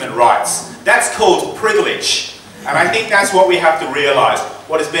not human rights. That's called privilege. And I think that's what we have to realise.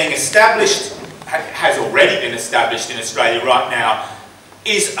 What is being established, has already been established in Australia right now,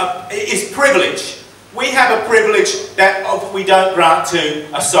 is privilege. We have a privilege that we don't grant to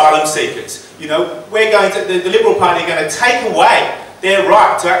asylum seekers. You know, we're going to, the Liberal Party are going to take away their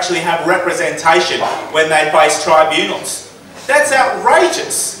right to actually have representation when they face tribunals. That's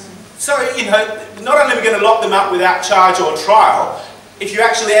outrageous. So, you know, not only are we going to lock them up without charge or trial, if you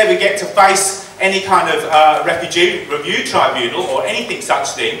actually ever get to face any kind of refugee review tribunal or anything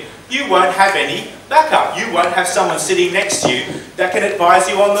such thing, you won't have any backup. You won't have someone sitting next to you that can advise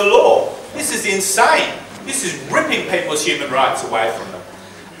you on the law. This is insane. This is ripping people's human rights away from them.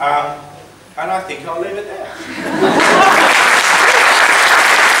 And I think I'll leave it there.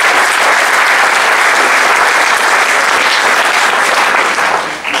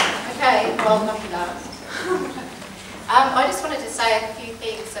 Okay, well, not last. I just wanted to say a few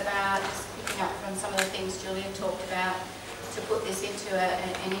things about, just picking up from some of the things Julian talked about, to put this into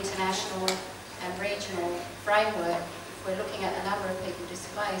an international and regional framework. We're looking at the number of people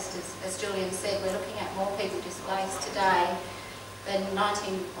displaced. As Julian said, we're looking at more people displaced today than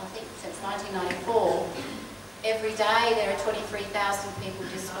since 1994. Every day there are 23,000 people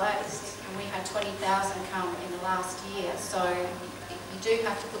displaced, and we had 20,000 come in the last year. So you do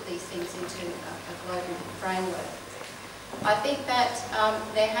have to put these things into a global framework. I think that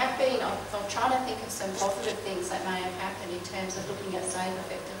there have been, I'm trying to think of some positive things that may have happened in terms of looking at safe,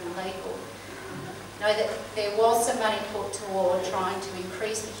 effective and legal. Know that there was some money put toward trying to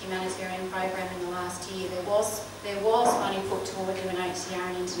increase the humanitarian program in the last year. There was money put toward UNHCR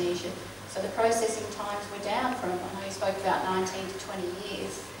in Indonesia. So the processing times were down from, I know you spoke about 19 to 20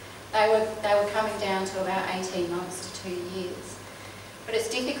 years. They were coming down to about 18 months to 2 years. But it's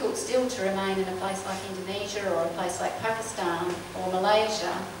difficult still to remain in a place like Indonesia or a place like Pakistan or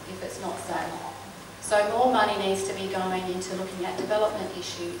Malaysia if it's not safe. So more money needs to be going into looking at development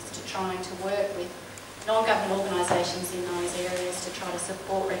issues, to trying to work with non-government organisations in those areas to try to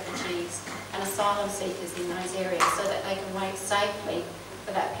support refugees and asylum seekers in those areas so that they can wait safely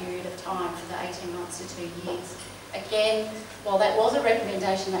for that period of time, for the 18 months to 2 years. Again, while that was a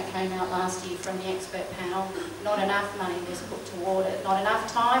recommendation that came out last year from the expert panel, not enough money was put toward it. Not enough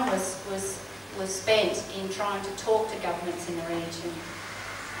time was spent in trying to talk to governments in the region.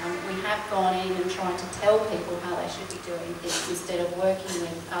 We have gone in and tried to tell people how they should be doing things instead of working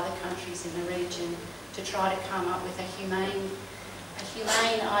with other countries in the region to try to come up with a humane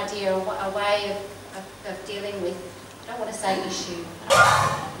idea, a way of dealing with, I don't want to say issue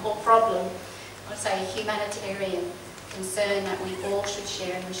or problem, I want to say a humanitarian concern that we all should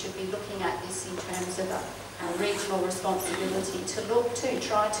share, and we should be looking at this in terms of a regional responsibility to look to,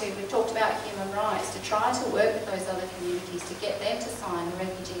 we've talked about human rights, to try to work with those other communities to get them to sign the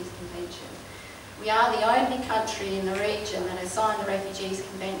Refugees Convention. We are the only country in the region that has signed the Refugees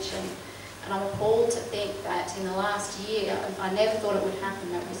Convention, and I'm appalled to think that in the last year, I never thought it would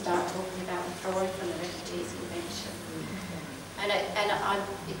happen that we start talking about withdrawing from the Refugees Convention. And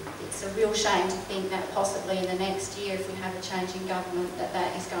it's a real shame to think that possibly in the next year, if we have a change in government,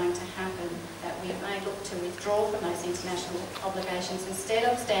 that is going to happen, that we may look to withdraw from those international obligations instead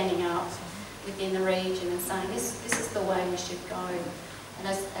of standing up within the region and saying this is the way we should go. And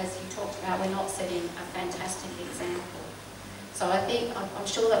as you talked about, we're not setting a fantastic example. So I think, I'm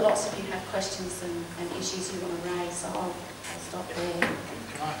sure that lots of you have questions and issues you want to raise, so I'll stop there.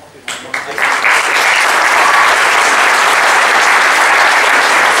 I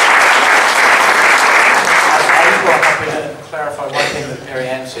just want to hop in and clarify one thing that Mary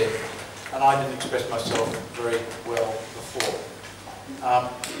Ann said, and I didn't express myself very well before.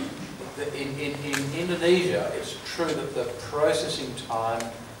 In Indonesia, it's true that the processing time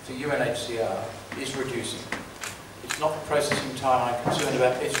for UNHCR is reducing. It's not the processing time I'm concerned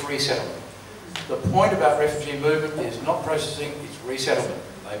about, it's resettlement. The point about refugee movement is not processing, it's resettlement.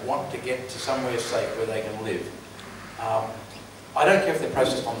 They want to get to somewhere safe where they can live. I don't care if they're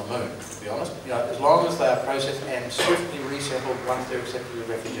processed on the moon, to be honest. You know, as long as they are processed and swiftly resettled once they're accepted as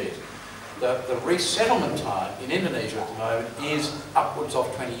refugees. The resettlement time in Indonesia at the moment is upwards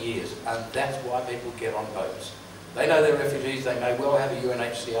of 20 years, and that's why people get on boats. They know they're refugees, they may well have a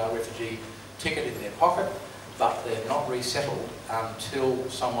UNHCR refugee ticket in their pocket, but they're not resettled until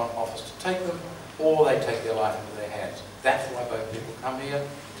someone offers to take them, or they take their life into their hands. That's why boat people come here,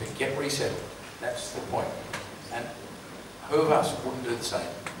 to get resettled. That's the point. And who of us wouldn't do the same?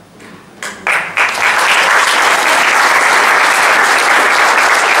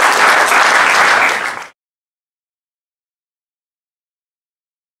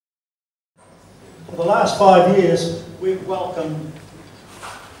 For the last 5 years, we've welcomed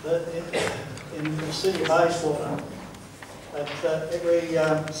in the city of Bayswater at every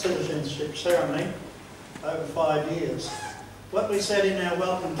citizenship ceremony over 5 years. What we said in our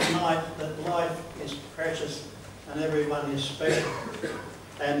welcome tonight, that life is precious and everyone is special,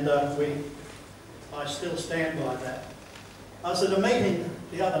 and I still stand by that. I was at a meeting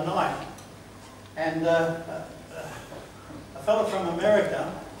the other night, and a fellow from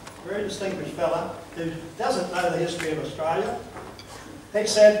America, a very distinguished fellow, who doesn't know the history of Australia, he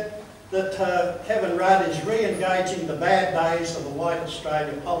said that Kevin Rudd is re-engaging the bad days of the white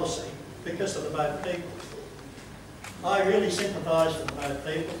Australia policy because of the boat people. I really sympathise with the boat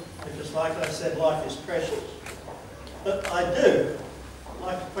people because, like I said, life is precious. But I do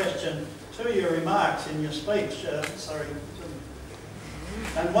like to question two of your remarks in your speech,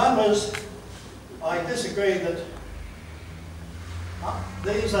 and one was, I disagree that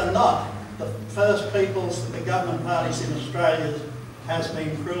these are not the first peoples that the government parties in Australia has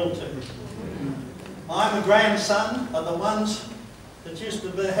been cruel to. I'm a grandson of the ones that used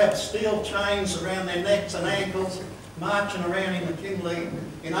to have steel chains around their necks and ankles, marching around in the Kimberley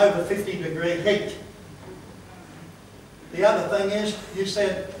in over 50-degree heat. The other thing is, you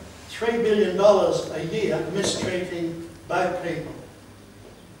said $3 billion a year mistreating boat people.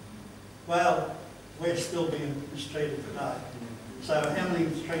 Well, we're still being mistreated today. So how many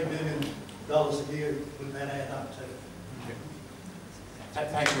 $3 billion a year would that add up to?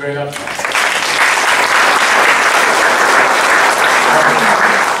 Thank you very much.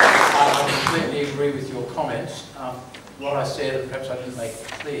 I completely agree with your comments. What I said, and perhaps I didn't make it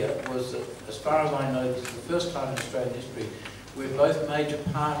clear, was that as far as I know, this is the first time in Australian history where both major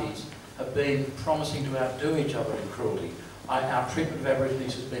parties have been promising to outdo each other in cruelty. Our treatment of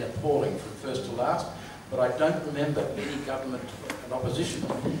Aborigines has been appalling from first to last, but I don't remember any government and opposition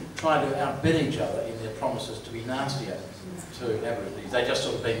trying to outbid each other in their promises to be nastier to Aborigines. They just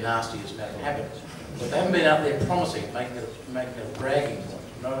sort of been nasty as a matter of habit. But they haven't been out there promising, making it a bragging point,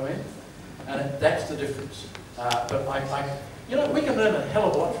 you know what I mean? And that's the difference. But you know, we can learn a hell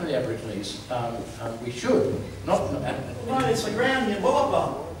of a lot from the Aborigines. We should. Well, it's the ground you walk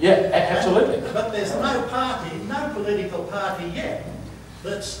on. Yeah, absolutely. But there's no party, no political party yet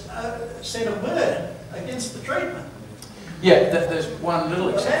that's said a word against the treatment. Yeah, there's one little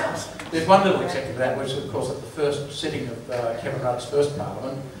exception. There's one little exception to that, which of course at the first sitting of Kevin Rudd's first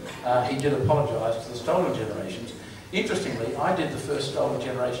parliament, he did apologise to the stolen generations. Interestingly, I did the first stolen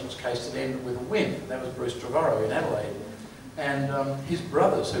generations case that ended with a win. That was Bruce Trevorrow in Adelaide. And his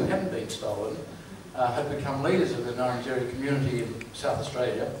brothers, who hadn't been stolen, had become leaders of the Nurrinjeri community in South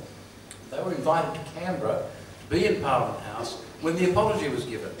Australia. They were invited to Canberra to be in Parliament House when the apology was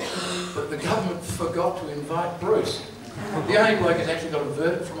given. But the government forgot to invite Bruce. The only bloke has actually got a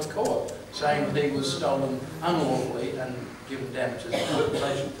verdict from a court saying that he was stolen unlawfully and given damages and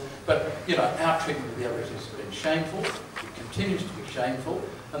compensation. But, you know, our treatment of the Aborigines has been shameful. It continues to be shameful.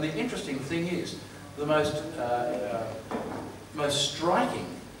 And the interesting thing is, the most striking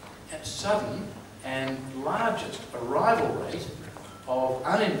and sudden and largest arrival rate of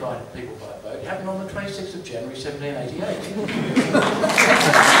uninvited people by boat happened on the 26th of January 1788.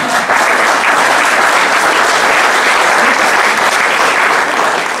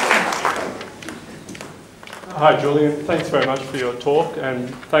 Hi Julian, thanks very much for your talk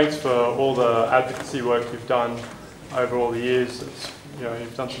and thanks for all the advocacy work you've done over all the years.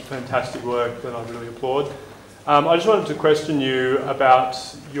 You've done some fantastic work that I really applaud. I just wanted to question you about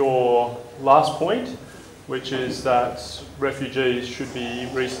your last point, which is that refugees should be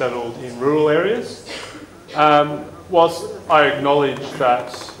resettled in rural areas. Whilst I acknowledge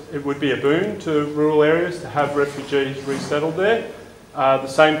that it would be a boon to rural areas to have refugees resettled there, the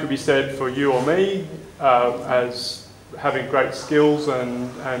same could be said for you or me, as having great skills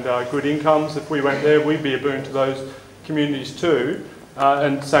and good incomes. If we went there, we'd be a boon to those communities too.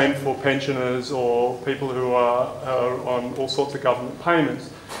 And same for pensioners or people who are on all sorts of government payments.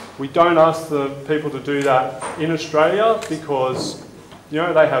 We don't ask the people to do that in Australia because,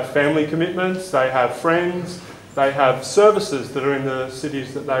 they have family commitments, they have friends, they have services that are in the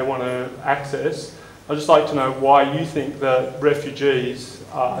cities that they want to access. I'd just like to know why you think that refugees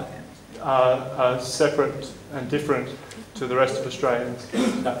are separate and different to the rest of Australians.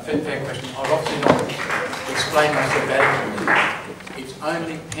 No, fair question. I've obviously not explained myself adequately. It's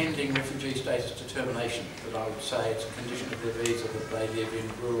only pending refugee status determination that I would say it's a condition of their visa that they live in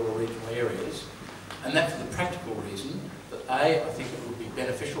rural or regional areas. And that for the practical reason that A, I think it would be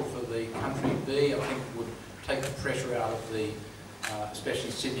beneficial for the country, B, I think it would take the pressure out of the,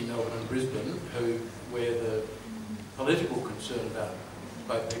 especially Sydney, Melbourne and Brisbane, where the political concern about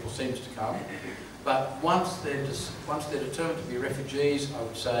both people seems to come. But once they're determined to be refugees, I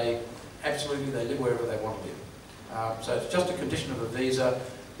would say absolutely they live wherever they want to live. So it's just a condition of a visa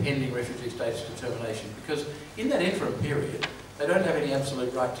pending refugee status determination, because in that interim period they don't have any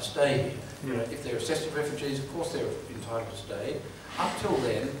absolute right to stay here. If they're assessed as refugees, of course they're entitled to stay. Up till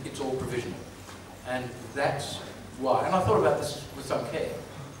then, it's all provisional. And that's why, and I thought about this with some care,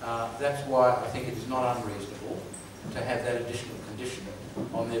 that's why I think it is not unreasonable to have that additional condition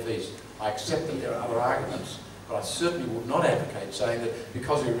on their visa. I accept that there are other arguments, but I certainly would not advocate saying that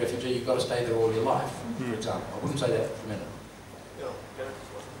because you're a refugee you've got to stay there all your life, for example. I wouldn't say that for a minute.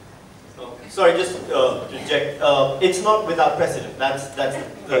 Sorry, just to check. It's not without precedent. That's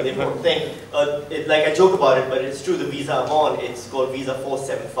the important thing. Like I joke about it, but it's true. The visa I'm on, it's called Visa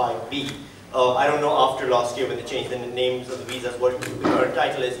 475B. I don't know after last year when they changed the names of the visas what the current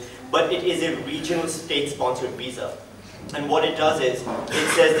title is, but it is a regional state-sponsored visa. And what it does is, it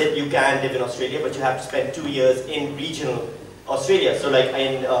says that you can live in Australia, but you have to spend 2 years in regional Australia. So like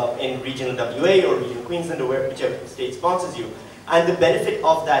in regional WA or regional Queensland or whichever state sponsors you. And the benefit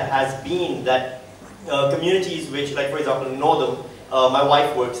of that has been that communities which, like for example in Northam, my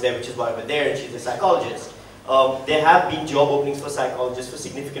wife works there, which is why we're there, and she's a psychologist. There have been job openings for psychologists for a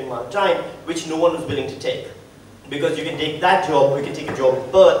significant amount of time, which no one was willing to take. Because you can take that job, or you can take a job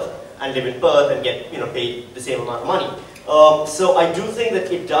in Perth, and live in Perth and get paid the same amount of money. So I do think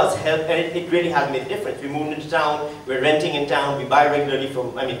that it does help, and it really has made a difference. We moved into town, we're renting in town, we buy regularly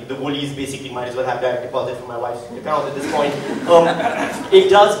from, the Woolies basically might as well have direct deposit from my wife's account at this point. It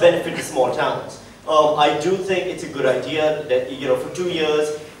does benefit the small towns. I do think it's a good idea that, for 2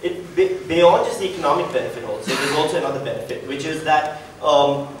 years, beyond just the economic benefit also, there's also another benefit, which is that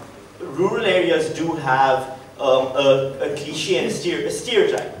rural areas do have a cliche and a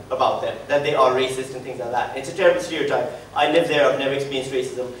stereotype about them, that they are racist and things like that. It's a terrible stereotype. I live there, I've never experienced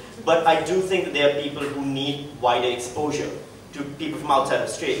racism, but I do think that there are people who need wider exposure to people from outside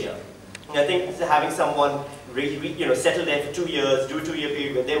Australia. And I think having someone settle there for 2 years, do a 2-year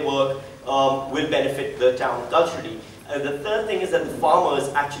period where they work, will benefit the town culturally. The third thing is that the farmers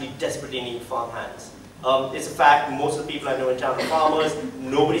actually desperately need farm hands. It's a fact, most of the people I know in town are farmers.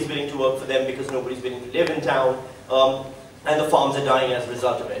 Nobody's willing to work for them because nobody's willing to live in town. And the farms are dying as a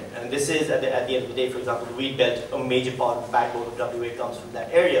result of it. And this is, at the end of the day, for example, the wheat belt, a major part of the backbone of WA comes from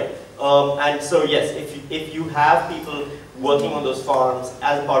that area. And so yes, if you have people working on those farms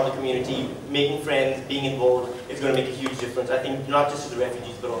as a part of the community, making friends, being involved, it's going to make a huge difference. I think not just to the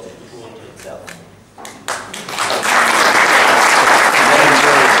refugees, but also to the community itself.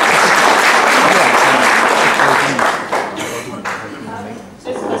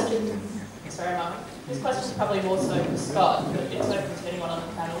 This question is probably more so for Scott, but it's open to anyone on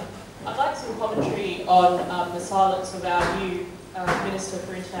the panel. I'd like some commentary on the silence of our new Minister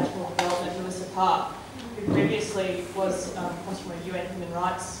for International Development, Melissa Park, who previously comes from a UN human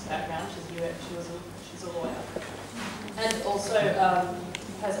rights background. She's a lawyer, and also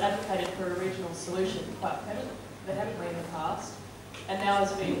has advocated for a regional solution quite vehemently in the past, and now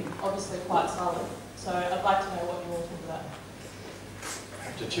has been obviously quite silent. So I'd like to know what you all think of that.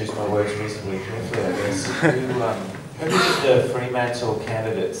 To choose my words reasonably carefully, I guess. Who did the Fremantle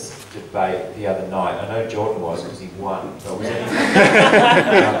candidates debate the other night? I know Jordan was because he won, but was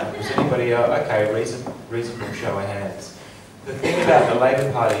anybody else? Okay, reasonable show of hands. The thing about the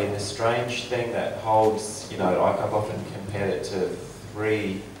Labor Party and the strange thing that holds, you know, like I've often compared it to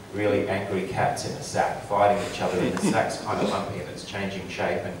 3 really angry cats in a sack fighting each other, and the sack's kind of lumpy and it's changing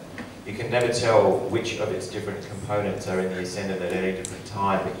shape, and you can never tell which of its different components are in the ascendant at any different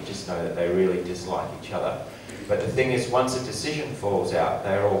time, but you just know that they really dislike each other. But the thing is, once a decision falls out,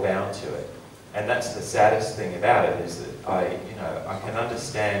 they're all bound to it. And that's the saddest thing about it, is that I can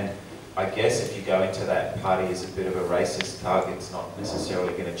understand, I guess if you go into that party as a bit of a racist target, it's not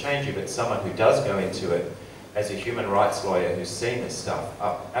necessarily going to change you, but someone who does go into it as a human rights lawyer who's seen this stuff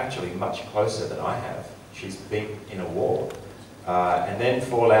up actually much closer than I have. She's been in a war. And then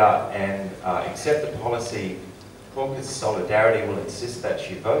fall out and accept the policy. Caucus Solidarity will insist that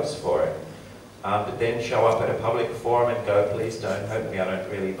she votes for it, but then show up at a public forum and go, please don't hurt me, I don't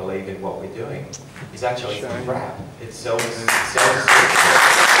really believe in what we're doing, is actually crap. It's self-destructive.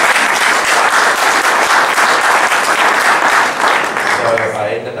 So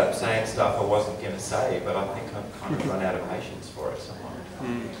I ended up saying stuff I wasn't going to say, but I think I've kind of run out of patience for it somewhat.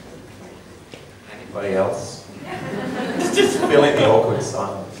 Anybody else? Just fill in the awkward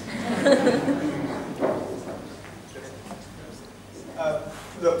silence.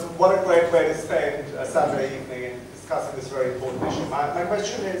 Look, what a great way to spend a Saturday evening in discussing this very important issue. My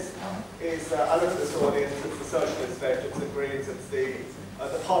question is I look at this audience, it's the socialist left, it's the Greens, it's the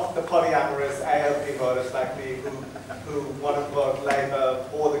polyamorous ALP voters like me who want to vote Labour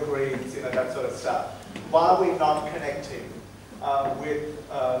or the Greens, you know, that sort of stuff. Why are we not connecting with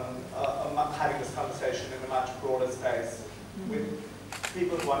having this conversation in a much broader space with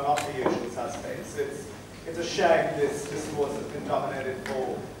people who are not the usual suspects? It's a shame this discourse has been dominated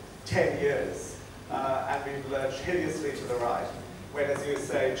for 10 years and we've lurched hideously to the right, when, as you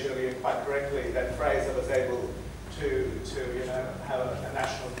say, Julian, quite correctly, that Fraser was able to have a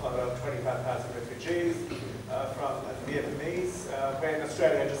national quota of 25,000 refugees from Vietnamese, when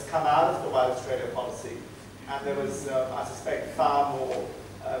Australia had just come out of the White Australia policy, and there was, I suspect, far more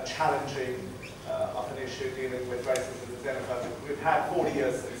challenging of an issue dealing with racism and xenophobia. We've had 40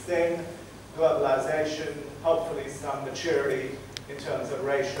 years since then, globalization, hopefully some maturity in terms of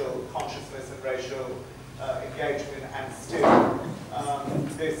racial consciousness and racial engagement, and still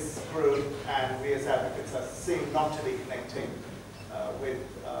this group and we as advocates seem not to be connecting with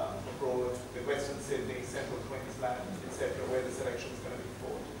abroad, with Western Sydney, Central Queensland, etc., where this election is going to be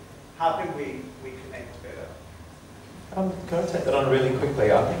fought. How can we connect better? I'm going to take that on really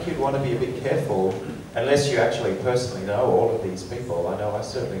quickly. I think you'd want to be a bit careful, unless you actually personally know all of these people, I know I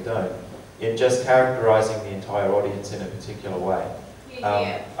certainly don't, in just characterising the entire audience in a particular way.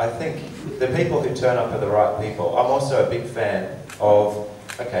 I think the people who turn up are the right people. I'm also a big fan of,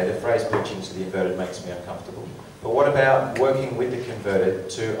 okay, the phrase preaching to the inverted makes me uncomfortable, but what about working with the converted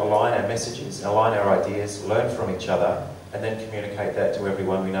to align our messages, align our ideas, learn from each other, and then communicate that to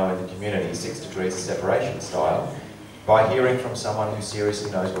everyone we know in the community, 6 degrees of separation style, by hearing from someone who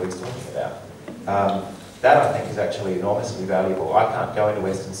seriously knows what he's talking about. That, I think, is actually enormously valuable. I can't go into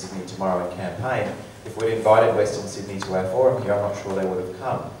Western Sydney tomorrow and campaign. If we'd invited Western Sydney to our forum here, I'm not sure they would have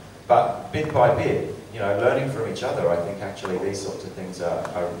come. But bit by bit, you know, learning from each other, I think actually these sorts of things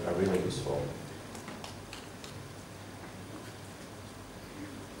are really useful.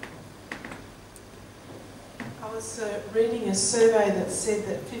 I was reading a survey that said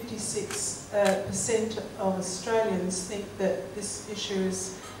that 56% of Australians think that this issue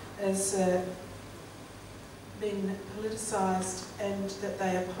has been politicised, and that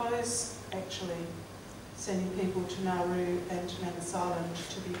they oppose actually sending people to Nauru and to Manus Island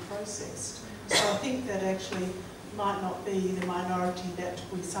to be processed. So I think that actually might not be the minority that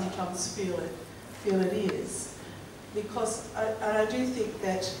we sometimes feel it is, because I do think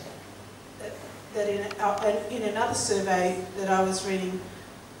that in another survey that I was reading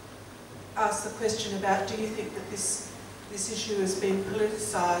asked the question about, do you think that this issue has been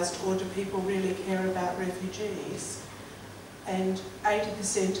politicised, or do people really care about refugees? And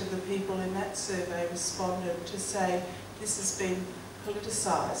 80% of the people in that survey responded to say this has been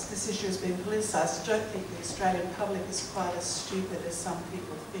politicised, this issue has been politicised. I don't think the Australian public is quite as stupid as some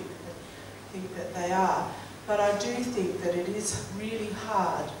people think that they are. But I do think that it is really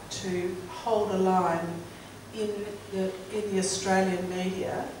hard to hold a line in the Australian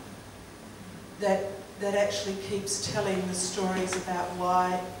media that actually keeps telling the stories about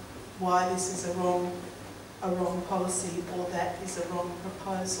why this is a wrong policy, or that is a wrong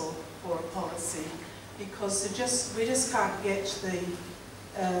proposal for a policy, because we just can't get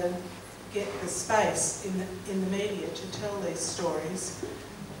the space in the media to tell these stories.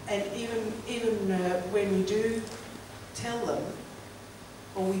 And even when we do tell them,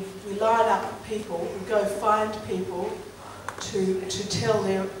 or we line up people, we go find people to tell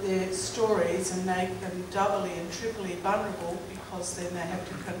their stories and make them doubly and triply vulnerable, because then they have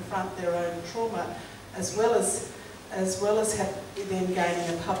to confront their own trauma as well as then gaining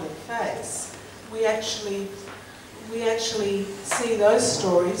a public face. We actually see those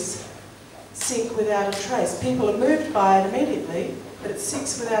stories sink without a trace. People are moved by it immediately, but it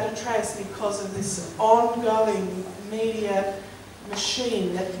sinks without a trace because of this ongoing media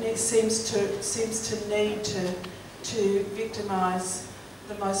machine that seems to need to victimise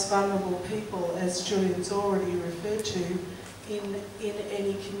the most vulnerable people, as Julian's already referred to, in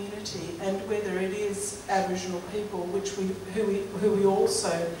any community, and whether it is Aboriginal people, who we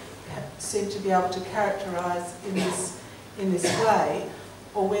also seem to be able to characterise in this way,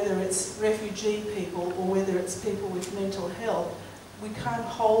 or whether it's refugee people, or whether it's people with mental health, we can't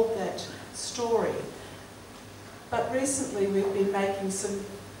hold that story. But recently we've been making some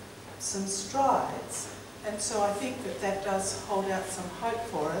strides, and so I think that does hold out some hope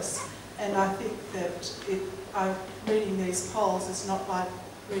for us. And I think that reading these polls is not like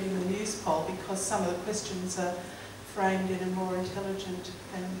reading the news poll, because some of the questions are framed in a more intelligent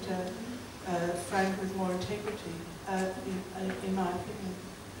and framed with more integrity, in my opinion.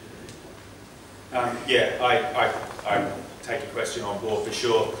 I take your question on board for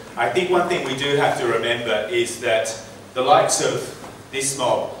sure. I think one thing we do have to remember is that the likes of this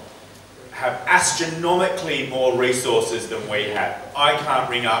mob have astronomically more resources than we have. I can't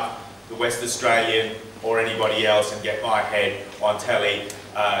ring up the West Australian or anybody else and get my head on telly.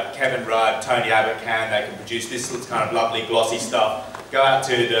 Kevin Rudd, Tony Abbott they can produce this kind of lovely glossy stuff. Go out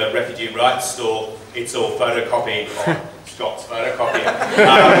to the refugee rights store, it's all photocopied on Scott's photocopier.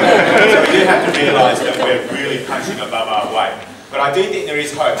 So we do have to realise that we're really punching above our weight. But I do think there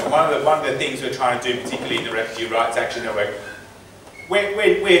is hope. And one of the things we're trying to do, particularly in the Refugee Rights Action Network,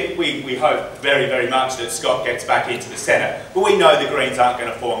 we hope very, very much that Scott gets back into the Senate, but we know the Greens aren't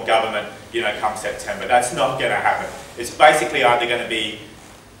going to form government, come September. That's not going to happen. It's basically either going to be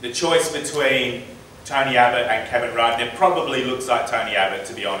the choice between Tony Abbott and Kevin Rudd, and it probably looks like Tony Abbott,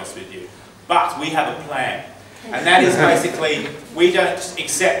 to be honest with you. But we have a plan, and that is basically, we don't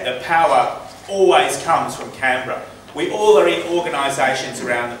accept that power always comes from Canberra. We all are in organisations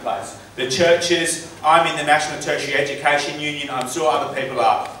around the place. The churches, I'm in the National Tertiary Education Union, I'm sure other people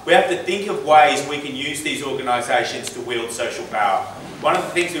are. We have to think of ways we can use these organisations to wield social power. One of the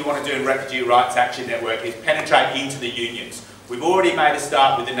things we want to do in Refugee Rights Action Network is penetrate into the unions. We've already made a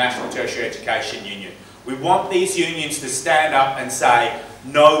start with the National Tertiary Education Union. We want these unions to stand up and say,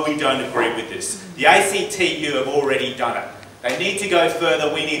 no, we don't agree with this. The ACTU have already done it. They need to go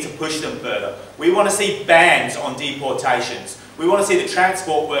further, we need to push them further. We want to see bans on deportations. We want to see the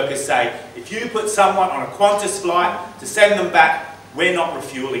transport workers say, if you put someone on a Qantas flight to send them back, we're not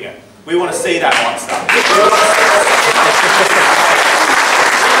refuelling it. We want to see that monster.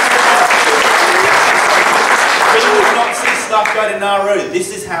 We will not see stuff go to Nauru. This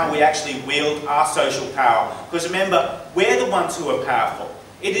is how we actually wield our social power. Because remember, we're the ones who are powerful.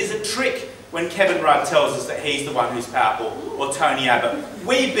 It is a trick when Kevin Rudd tells us that he's the one who's powerful, or Tony Abbott.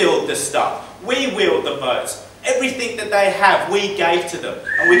 We build the stuff. We wield the votes. Everything that they have, we gave to them.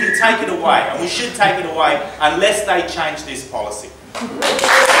 And we can take it away, and we should take it away unless they change this policy. We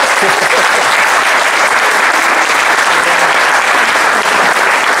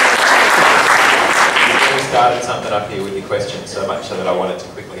started something up here with your question, so much so that I wanted to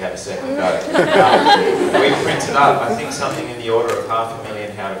quickly have a second go. We printed up, I think, something in the order of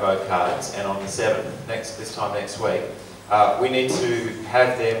 500,000 how to vote cards, and on the 7th, this time next week, we need to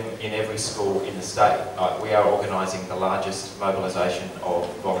have them in every school in the state. We are organising the largest mobilisation of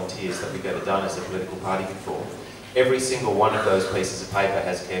volunteers that we've ever done as a political party before. Every single one of those pieces of paper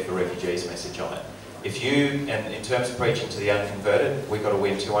has Care for Refugees message on it. If you, and in terms of preaching to the unconverted, we've got to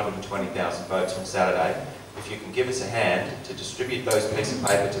win 220,000 votes from Saturday. If you can give us a hand to distribute those pieces of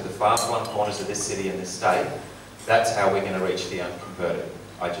paper to the far-flung corners of this city and this state, that's how we're going to reach the unconverted.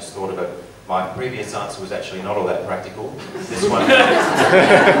 I just thought of it. My previous answer was actually not all that practical. This one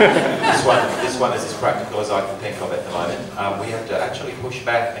is as practical as I can think of at the moment. We have to actually push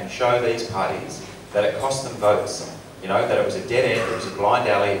back and show these parties that it cost them votes. You know, that it was a dead end, it was a blind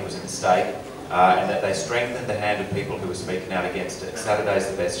alley, it was a mistake, and that they strengthened the hand of people who were speaking out against it. Saturday's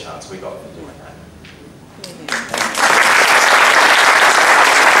the best chance we got for doing that.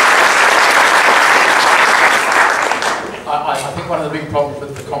 I think one of the big problems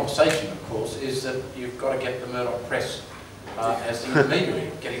with the conversation, of course, is that you've got to get the Murdoch press as the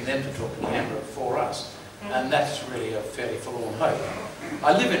intermediary, getting them to talk to Canberra for us. And that's really a fairly forlorn hope.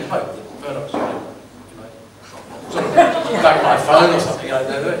 I live in hope that Murdoch's going to, sort of back my phone or something,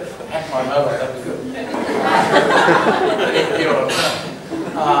 hack my mobile, that'd be good. Hear what I'm saying.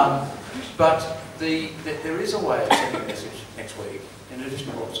 But there is a way of sending a message next week, in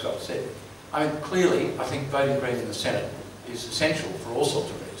addition to what Scott said. I mean, clearly, I think voting Green in the Senate is essential for all sorts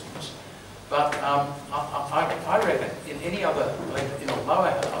of reasons. But I reckon in any other electorate, in a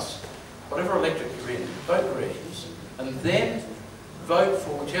lower house, whatever electorate you're in, vote Greens, and then vote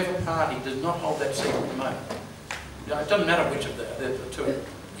for whichever party does not hold that seat at the moment. You know, it doesn't matter which of the two are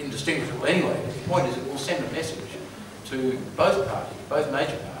indistinguishable anyway, but the point is it will send a message to both parties, both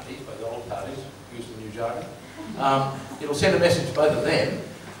major parties, both old parties, use the new jargon. It'll send a message to both of them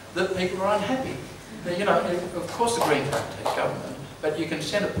that people are unhappy. Now, you know, of course the Greens won't take government, but you can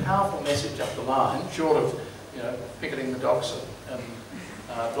send a powerful message up the line, short of, you know, picketing the docks and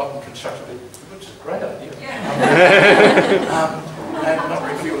blocking construction, which is a great idea. And not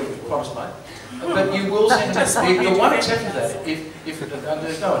refueling Qantas, mate. But you will send the one exception to that, and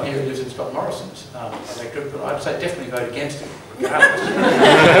there's no one here who lives in Scott Morrison's electorate, but I'd say definitely vote against him, regardless.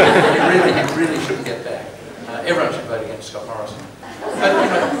 you really shouldn't get back. Everyone should vote against Scott Morrison. But you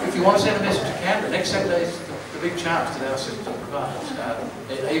know, if you want to send a message to Canberra, next Saturday is the big chance that our system provides.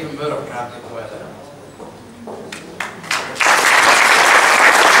 Even Murdoch can't get away with that.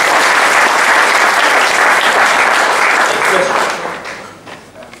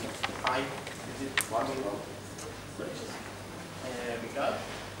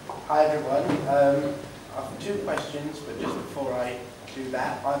 Hi everyone. I've two questions, but just before I do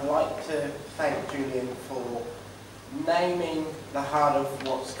that, I'd like to thank Julian for naming the heart of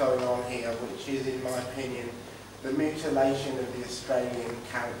what's going on here, which is, in my opinion, the mutilation of the Australian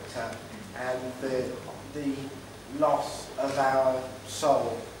character and the loss of our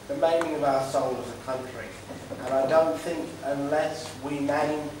soul, the maiming of our soul as a country. And I don't think unless we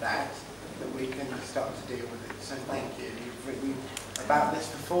name that we can start to deal with it. So thank you. You've written about this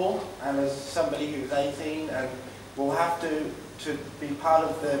before, and as somebody who's 18 and will have to be part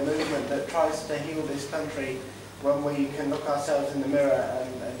of the movement that tries to heal this country when we can look ourselves in the mirror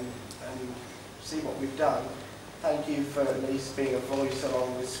and see what we've done. Thank you for at least being a voice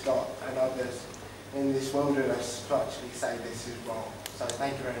along with Scott and others in this wilderness to actually say this is wrong. So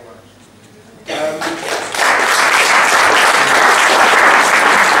thank you very much.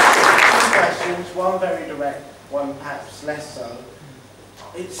 Two questions, one very direct, one perhaps less so.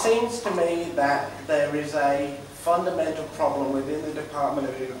 It seems to me that there is a fundamental problem within the Department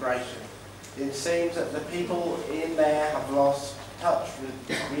of Immigration. It seems that the people in there have lost touch with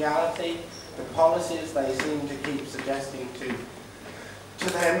reality. The policies they seem to keep suggesting to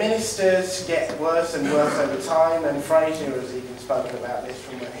their ministers get worse and worse over time, and Fraser has even spoken about this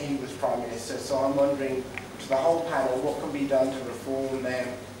from when he was Prime Minister. So I'm wondering to the whole panel, what can be done to reform them?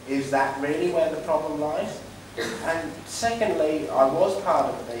 Is that really where the problem lies? And secondly, I was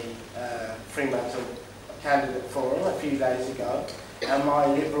part of the Fremantle Candidate Forum a few days ago, and my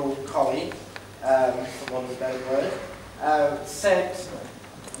Liberal colleague, for want of a better word, said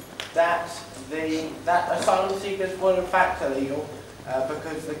that asylum seekers were in fact illegal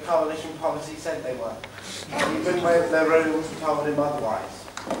because the coalition policy said they were, even when the room told him otherwise.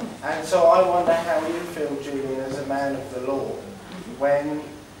 And so I wonder how you feel, Julian, as a man of the law, when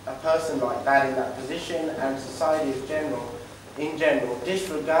a person like that in that position and society in general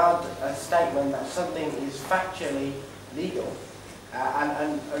disregard a statement that something is factually legal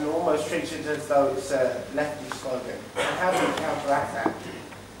and almost treats it as though it's a lefty slogan. And how do you counteract that?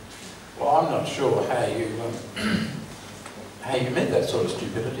 Well, I'm not sure how you meant that sort of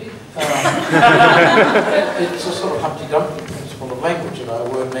stupidity. It's a sort of Humpty Dumpty principle of language. You know, a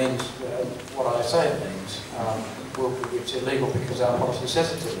word means what I say it means. Well, it's illegal because our policy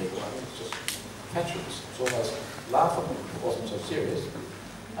says it's illegal. I mean, it's just fatuous. It's almost laughable. It wasn't so serious.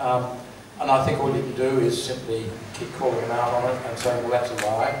 And I think all you can do is simply keep calling them out on it and saying, well, that's a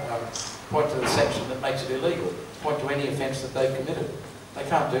lie. Point to the section that makes it illegal. Point to any offence that they've committed. They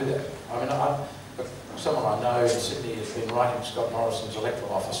can't do that. I mean, someone I know in Sydney has been writing Scott Morrison's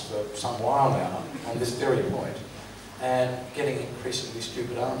electoral office for some while now on this very point and getting increasingly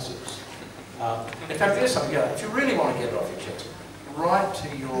stupid answers. In fact, there's something, if you really want to get it off your chest, write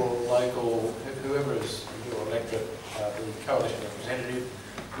to your local, whoever is your electorate, the coalition representative,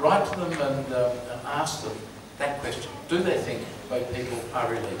 write to them and ask them that question. Do they think both people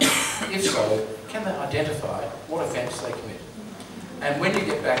are illegal? If so, can they identify what offence they commit? And when you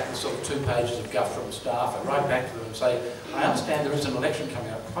get back the sort of 2 pages of guff from staff, and write back to them and say, I understand there is an election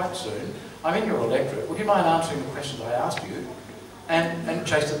coming up quite soon. I'm in your electorate. Would you mind answering the questions I asked you? And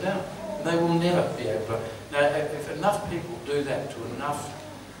chase them down. They will never be able to. Now, if enough people do that to enough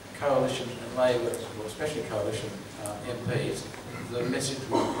Coalition and Labor, or especially Coalition MPs, the message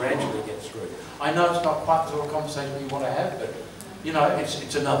will gradually get through. I know it's not quite the sort of conversation we want to have, but you know,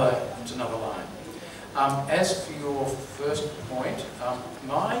 it's another line. As for your first point,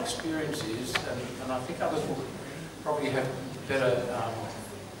 my experience is, and I think others will probably have better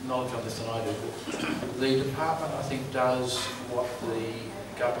knowledge on this than I do, but the department, I think, does what the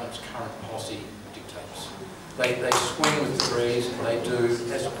government's current policy dictates. They swing with the breeze, and they do,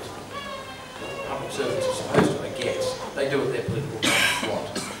 as public servants are supposed to, I guess, they do what their political parties want.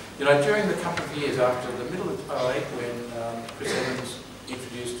 You know, during the couple of years after the middle of 2008, when Chris Evans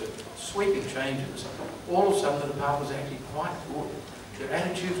introduced sweeping changes, all of a sudden the department was actually quite good. Their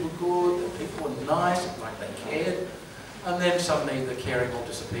attitudes were good, the people were nice, like they cared, and then suddenly the caring all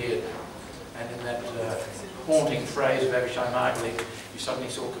disappeared. And in that haunting phrase of Avishai Margalit, you suddenly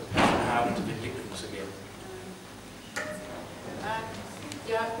saw compassion harden to vindictiveness again.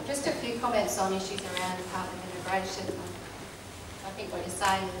 Yeah, just a few comments on issues around Department of Immigration. I think what you're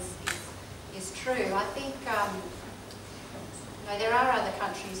saying is true. I think you know, there are other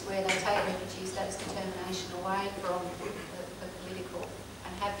countries where they take refugee status determination away from the political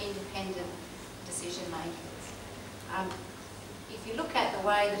and have independent decision makers. If you look at the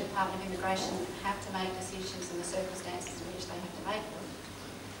way the Department of Immigration have to make decisions and the circumstances in which they have to make them,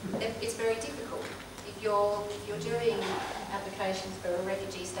 it's very difficult. If you're doing applications for a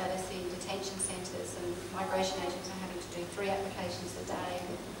refugee status in detention centres and migration agents are having to do 3 applications a day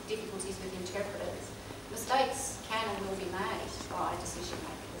with difficulties with interpreters, mistakes can and will be made by decision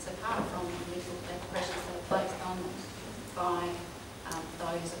makers, apart from the legal pressures that are placed on them by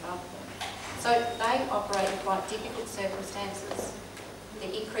those above them. So they operate in quite difficult circumstances. The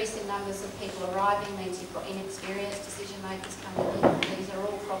increase in numbers of people arriving means you've got inexperienced decision makers coming in. These are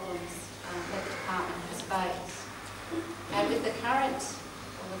all problems that the department has faced. And with the current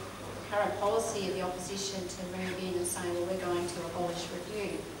policy of the opposition to move in and say, well, we're going to abolish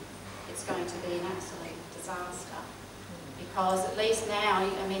review, it's going to be an absolute disaster. Because at least now,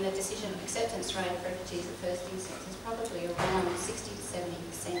 I mean, the decision acceptance rate of refugees at first instance is probably around 60 to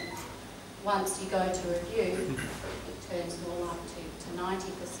 70%. Once you go to review, it turns more up to 90%.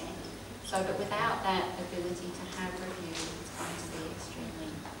 So, but without that ability to have review, it's going to be extremely,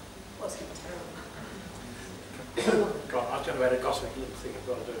 well, it's going to be terrible. God, I was going to add a gossip little thing I've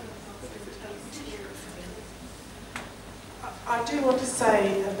got to do. I do want to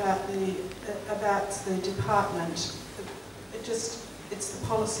say about the department, it's the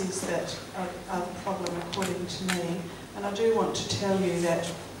policies that are the problem according to me. And I do want to tell you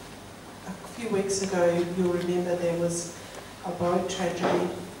that a few weeks ago, you'll remember there was a boat tragedy,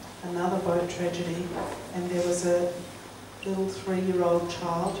 another boat tragedy, and there was a little 3-year-old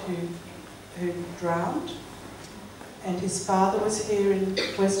child who drowned. And his father was here in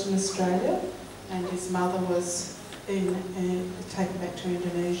Western Australia, and his mother was taken back to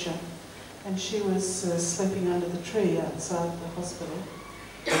Indonesia. And she was sleeping under the tree outside the hospital.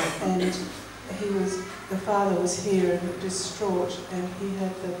 And the father was here and distraught, and he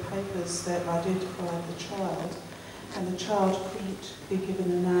had the papers that identified the child. And the child couldn't be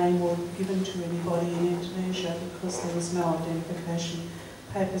given a name or given to anybody in Indonesia because there was no identification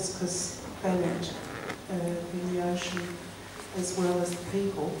papers, because they went in the ocean as well as the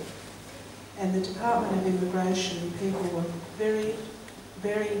people. And the Department of Immigration people were very,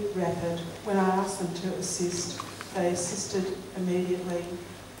 very rapid. When I asked them to assist, they assisted immediately.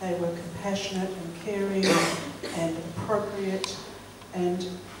 They were compassionate and caring and appropriate, and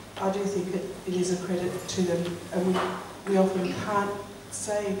I do think it is a credit to them. And we often can't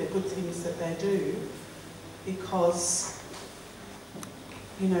say the good things that they do because,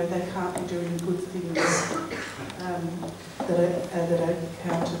 you know, they can't be doing good things that are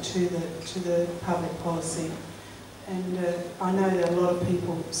counter to the public policy. And I know that a lot of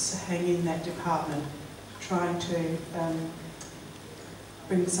people hang in that department trying to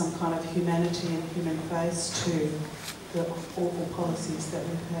bring some kind of humanity and human face to the awful policies that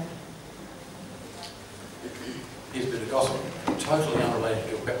we've had. Here's a bit of gossip, totally unrelated to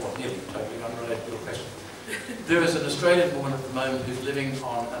your question, well, nearly totally unrelated to your question. There is an Australian woman at the moment who's living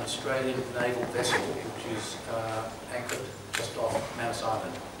on an Australian naval vessel which is anchored just off Manus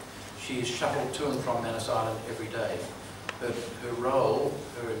Island. She is shuttled to and from Manus Island every day. Her role,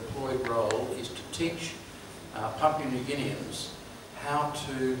 her employed role, is to teach Papua New Guineans how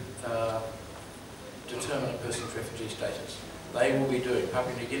to determine a person's refugee status. They will be doing,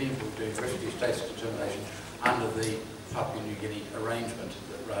 Papua New Guineans will be doing refugee status determination under the Papua New Guinea arrangement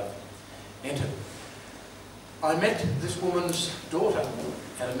that RRAN entered. I met this woman's daughter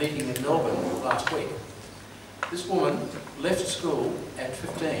at a meeting in Melbourne last week, This woman left school at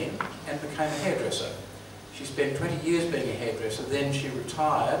 15 and became a hairdresser. She spent 20 years being a hairdresser, then she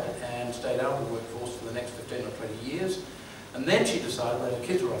retired and stayed out of the workforce for the next 15 or 20 years. And then she decided, when her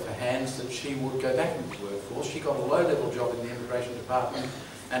kids were off her hands, that she would go back into the workforce. She got a low-level job in the immigration department,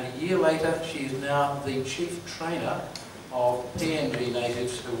 and a year later she is now the chief trainer of PNG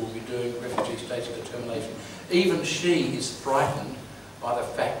natives who will be doing refugee status determination. Even she is frightened by the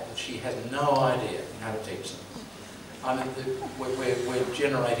fact that she has no idea how to teach them. I mean, we're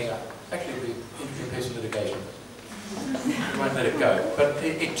generating actually the interesting piece of litigation. We won't let it go. But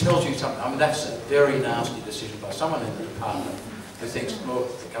it tells you something. I mean, that's a very nasty decision by someone in the department who thinks,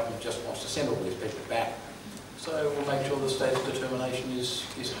 look, the government just wants to send all these people back. So we'll make sure the state's determination is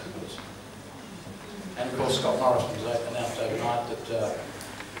hopeless. And of course, Scott Morrison has announced overnight that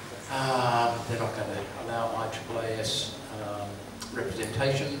they're not going to allow IRRAS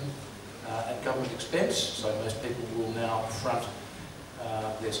representation at government expense. So most people will now front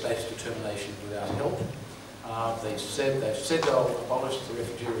their status determination without help. They've said they'll abolish the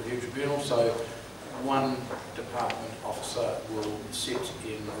Refugee Review Tribunal, so one department officer will sit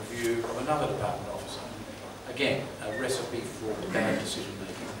in review of another department officer. Again, a recipe for bad decision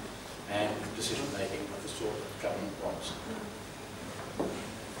making and decision making of the sort that government wants.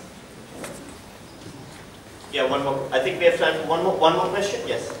 Yeah, one more. I think we have time for one more question.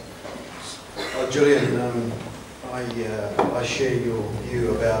 Yes. Julian, I share your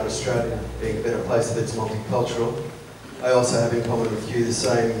view about Australia being a better place that it's multicultural. I also have in common with you the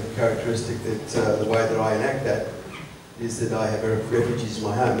same characteristic that the way that I enact that is that I have refugees in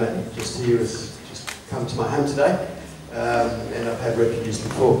my home. Matt just here has just come to my home today, and I've had refugees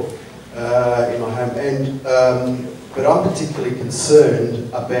before in my home. But I'm particularly concerned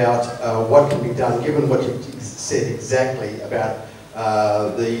about what can be done, given what you said exactly about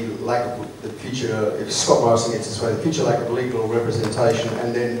the lack of the future, if Scott Morrison gets this way, the future lack of legal representation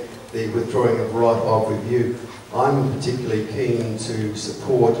and then the withdrawing of right of review. I'm particularly keen to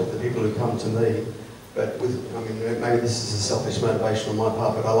support the people who come to me, but with, I mean, maybe this is a selfish motivation on my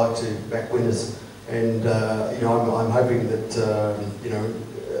part, but I like to back winners. And, you know, I'm hoping that, you know,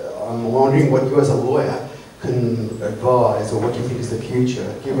 I'm wondering what you as a lawyer can advise, or what you think is the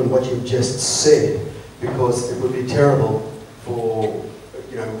future, given what you've just said, because it would be terrible for,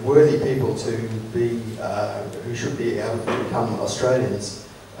 you know, worthy people to be, who should be able to become Australians,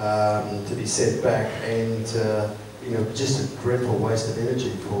 to be sent back, and you know, just a dreadful waste of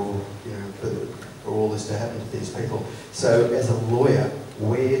energy for, you know, for all this to happen to these people. So, as a lawyer,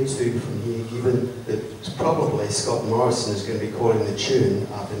 where to from here, given that probably Scott Morrison is going to be calling the tune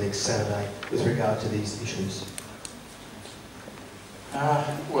after next Saturday with regard to these issues?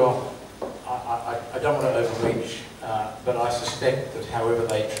 Well, I don't want to overreach, but I suspect that however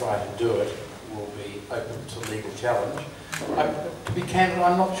they try to do it will be open to legal challenge. To be candid,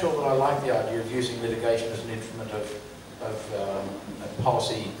 I'm not sure that I like the idea of using litigation as an instrument of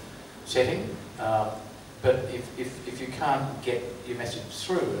policy setting. But if you can't get your message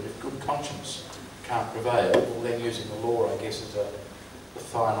through, and if good conscience can't prevail, well, then using the law, I guess, is the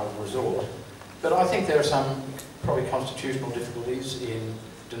final resort. But I think there are some probably constitutional difficulties in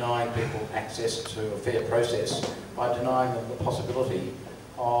denying people access to a fair process by denying them the possibility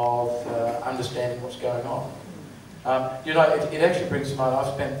of understanding what's going on. You know, it actually brings to mind,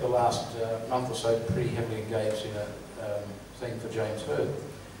 I've spent the last month or so pretty heavily engaged in a thing for James Hurd.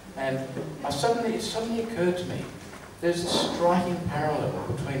 And it suddenly occurred to me, there's a striking parallel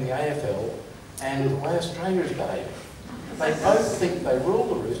between the AFL and the way Australia is behaving. They both think they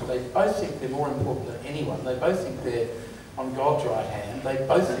rule the roost, they both think they're more important than anyone, they both think they're on God's right hand, they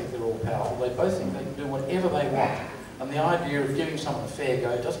both think they're all powerful, they both think they can do whatever they want. And the idea of giving someone a fair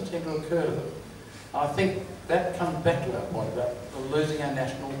go doesn't seem to occur to them. I think that comes back to our point about losing our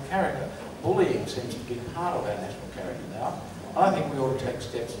national character. Bullying seems to be part of our national character now. I think we ought to take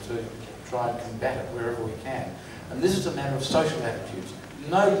steps to try and combat it wherever we can. And this is a matter of social attitudes.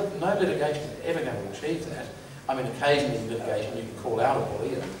 No litigation is ever going to achieve that. I mean, occasionally in litigation you can call out a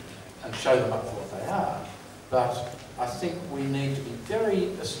bully and show them up for what they are. But I think we need to be very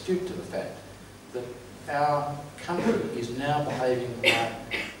astute to the fact that our country is now behaving like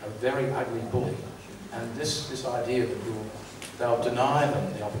a very ugly bully. And this idea that they'll deny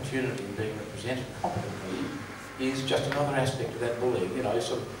them the opportunity of being represented competently is just another aspect of that bullying. You know,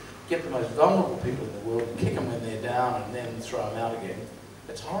 sort of get the most vulnerable people in the world, kick them when they're down and then throw them out again.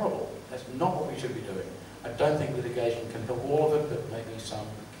 That's horrible. That's not what we should be doing. I don't think litigation can help all of it, but maybe some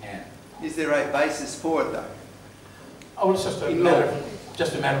can. Is there a basis for it though? Oh, it's just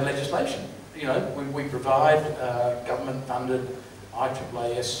a matter of legislation. You know, we provide government-funded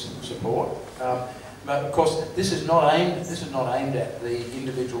IRRAS support. But of course, this is not aimed at the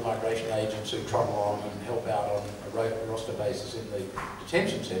individual migration agents who trot along and help out on a roster basis in the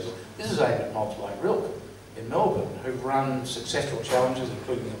detention centres. This is aimed at mobs like Rilke in Melbourne, who've run successful challenges,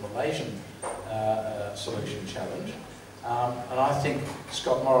 including the Malaysian solution challenge. And I think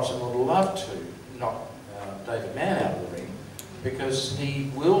Scott Morrison would love to knock David Mann out of the ring, because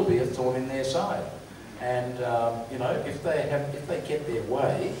he will be a thorn in their side. And you know, if they get their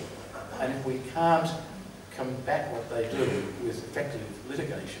way, and if we can't combat what they do with effective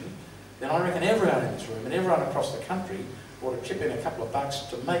litigation, then I reckon everyone in this room and everyone across the country ought to chip in a couple of bucks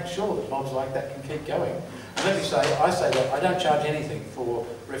to make sure that mobs like that can keep going. And let me say, I say that I don't charge anything for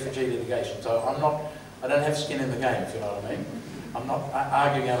refugee litigation, so I don't have skin in the game, if you know what I mean. I'm not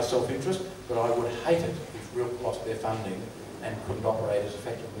arguing out of self-interest, but I would hate it if Rilke lost their funding and couldn't operate as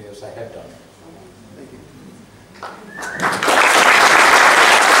effectively as they have done. Thank you.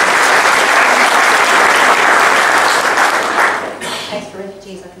 Case for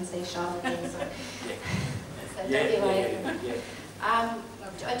refugees, I can see Charlotte there, so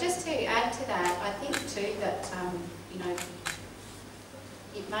just to add to that, I think too that you know,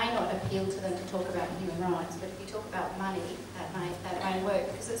 it may not appeal to them to talk about human rights, but if you talk about money, that may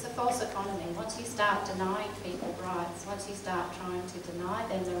work, because it's a false economy. Once you start denying people rights, once you start trying to deny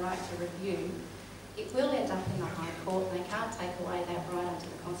them the right to review, it will end up in the High Court, and they can't take away that right under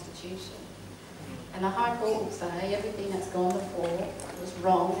the Constitution. And the High Court will say everything that's gone before was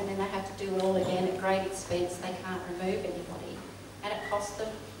wrong, and then they have to do it all again at great expense. They can't remove anybody, and it costs them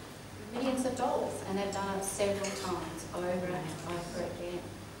millions of dollars, and they've done it several times over and over again.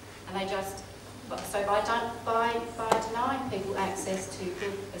 And they just, so by denying people access to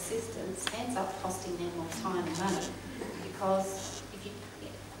good assistance, ends up costing them more time and money, because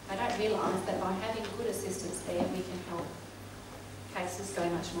they don't realise that by having good assistance there, we can help cases go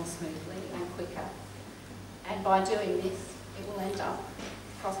much more smoothly and quicker. And by doing this, it will end up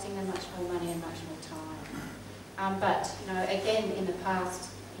costing them much more money and much more time. But, you know, again, in the past,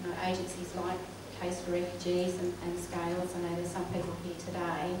 you know, agencies like Case for Refugees and Scales, I know there's some people here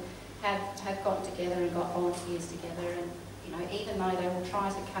today, have got together and got volunteers together, and, you know, even though they will try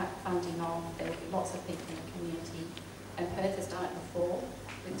to cut funding off, there will be lots of people in the community, and Perth has done it before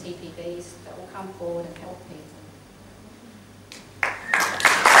with TPVs that will come forward and help people.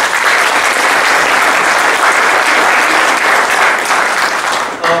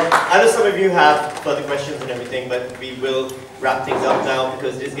 I know some of you have further questions and everything, but we will wrap things up now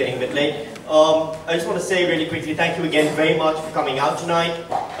because it is getting a bit late. I just want to say really quickly, thank you again very much for coming out tonight.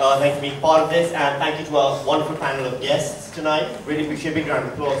 Thanks for being part of this, and thank you to our wonderful panel of guests tonight. Really appreciate a big round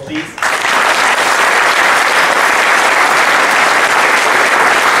of applause, please.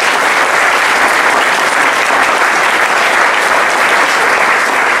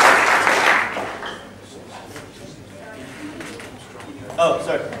 Oh,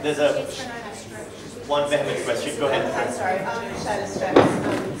 sorry, there's one vehement question. Go ahead. I'm sorry, I'm Shayla Straps,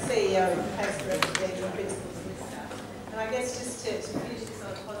 CEO of Case for Refugees and Principal Solicitor. And I guess just to finish this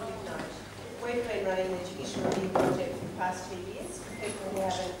on a positive note, we've been running the Judicial Review Project for the past 2 years for people who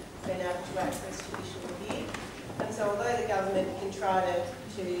haven't been able to access judicial review. And so although the government can try to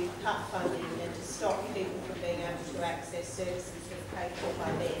cut funding and to stop people from being able to access services that are paid for by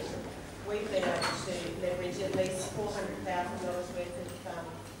them, we've been able to leverage at least $400,000 worth of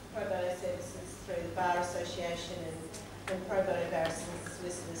pro bono services through the Bar Association and pro bono barristers and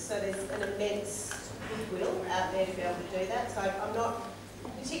solicitors. So there's an immense goodwill out there to be able to do that. So I'm not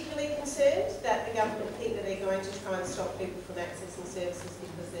particularly concerned that the government think that they're going to try and stop people from accessing services,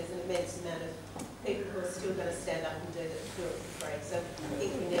 because there's an immense amount of people who are still going to stand up and do it for free. So I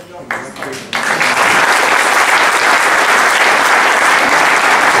think we need not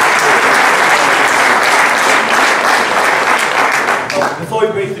Before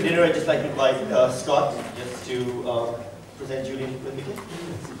we break for dinner, I'd just like to invite Scott just to present Julian with me.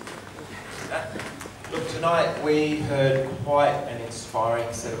 Look, tonight we heard quite an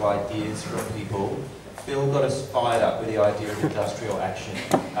inspiring set of ideas from people. Phil got us fired up with the idea of industrial action.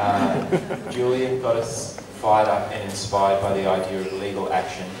 Julian got us fired up and inspired by the idea of legal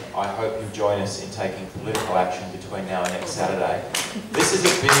action. I hope you'll join us in taking political action between now and next Saturday. This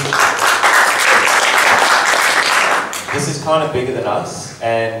is kind of bigger than us,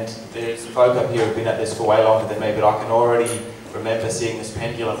 and there's folk up here who've been at this for way longer than me, but I can already remember seeing this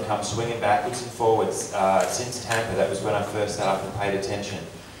pendulum come swinging backwards and forwards since Tampa. That was when I first sat up and paid attention.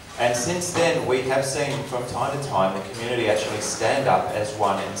 And since then, we have seen from time to time the community actually stand up as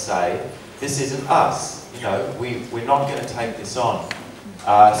one and say, this isn't us. You know, we're not going to take this on.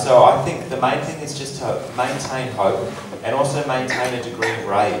 So I think the main thing is just to maintain hope and also maintain a degree of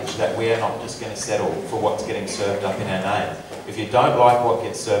rage that we are not just going to settle for what's getting served up in our name. If you don't like what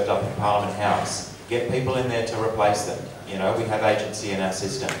gets served up in Parliament House, get people in there to replace them. You know, we have agency in our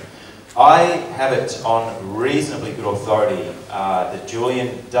system. I have it on reasonably good authority that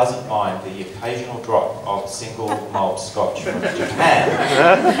Julian doesn't mind the occasional drop of single malt scotch from Japan.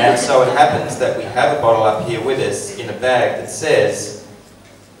 And so it happens that we have a bottle up here with us in a bag that says,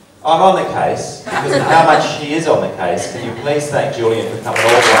 I'm on the case, because of how much he is on the case. Can you please thank Julian for coming all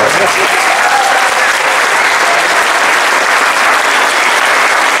the way?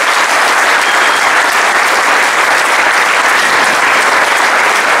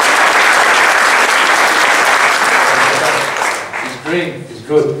 Green is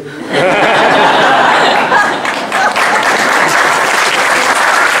good.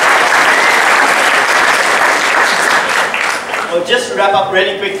 Well, just to wrap up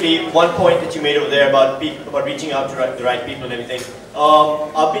really quickly, one point that you made over there about reaching out to the right people and everything.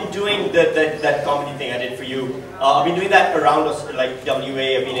 I've been doing that comedy thing I did for you. I've been doing that around us, like WA.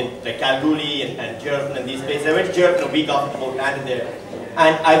 I've been in like Kalgoorlie and Chilton and these places. I went to Chilton a week after the boat landed there.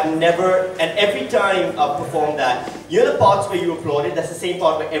 And I've never, and every time I've performed that, you know the parts where you applauded, that's the same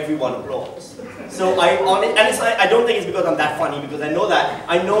part where everyone applauds. So I don't think it's because I'm that funny, because I know that.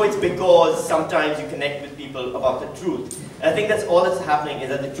 I know it's because sometimes you connect with people about the truth. And I think that's all that's happening, is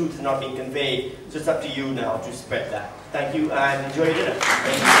that the truth is not being conveyed. So it's up to you now to spread that. Thank you, and enjoy your dinner.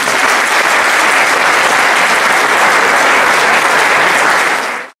 Thank you.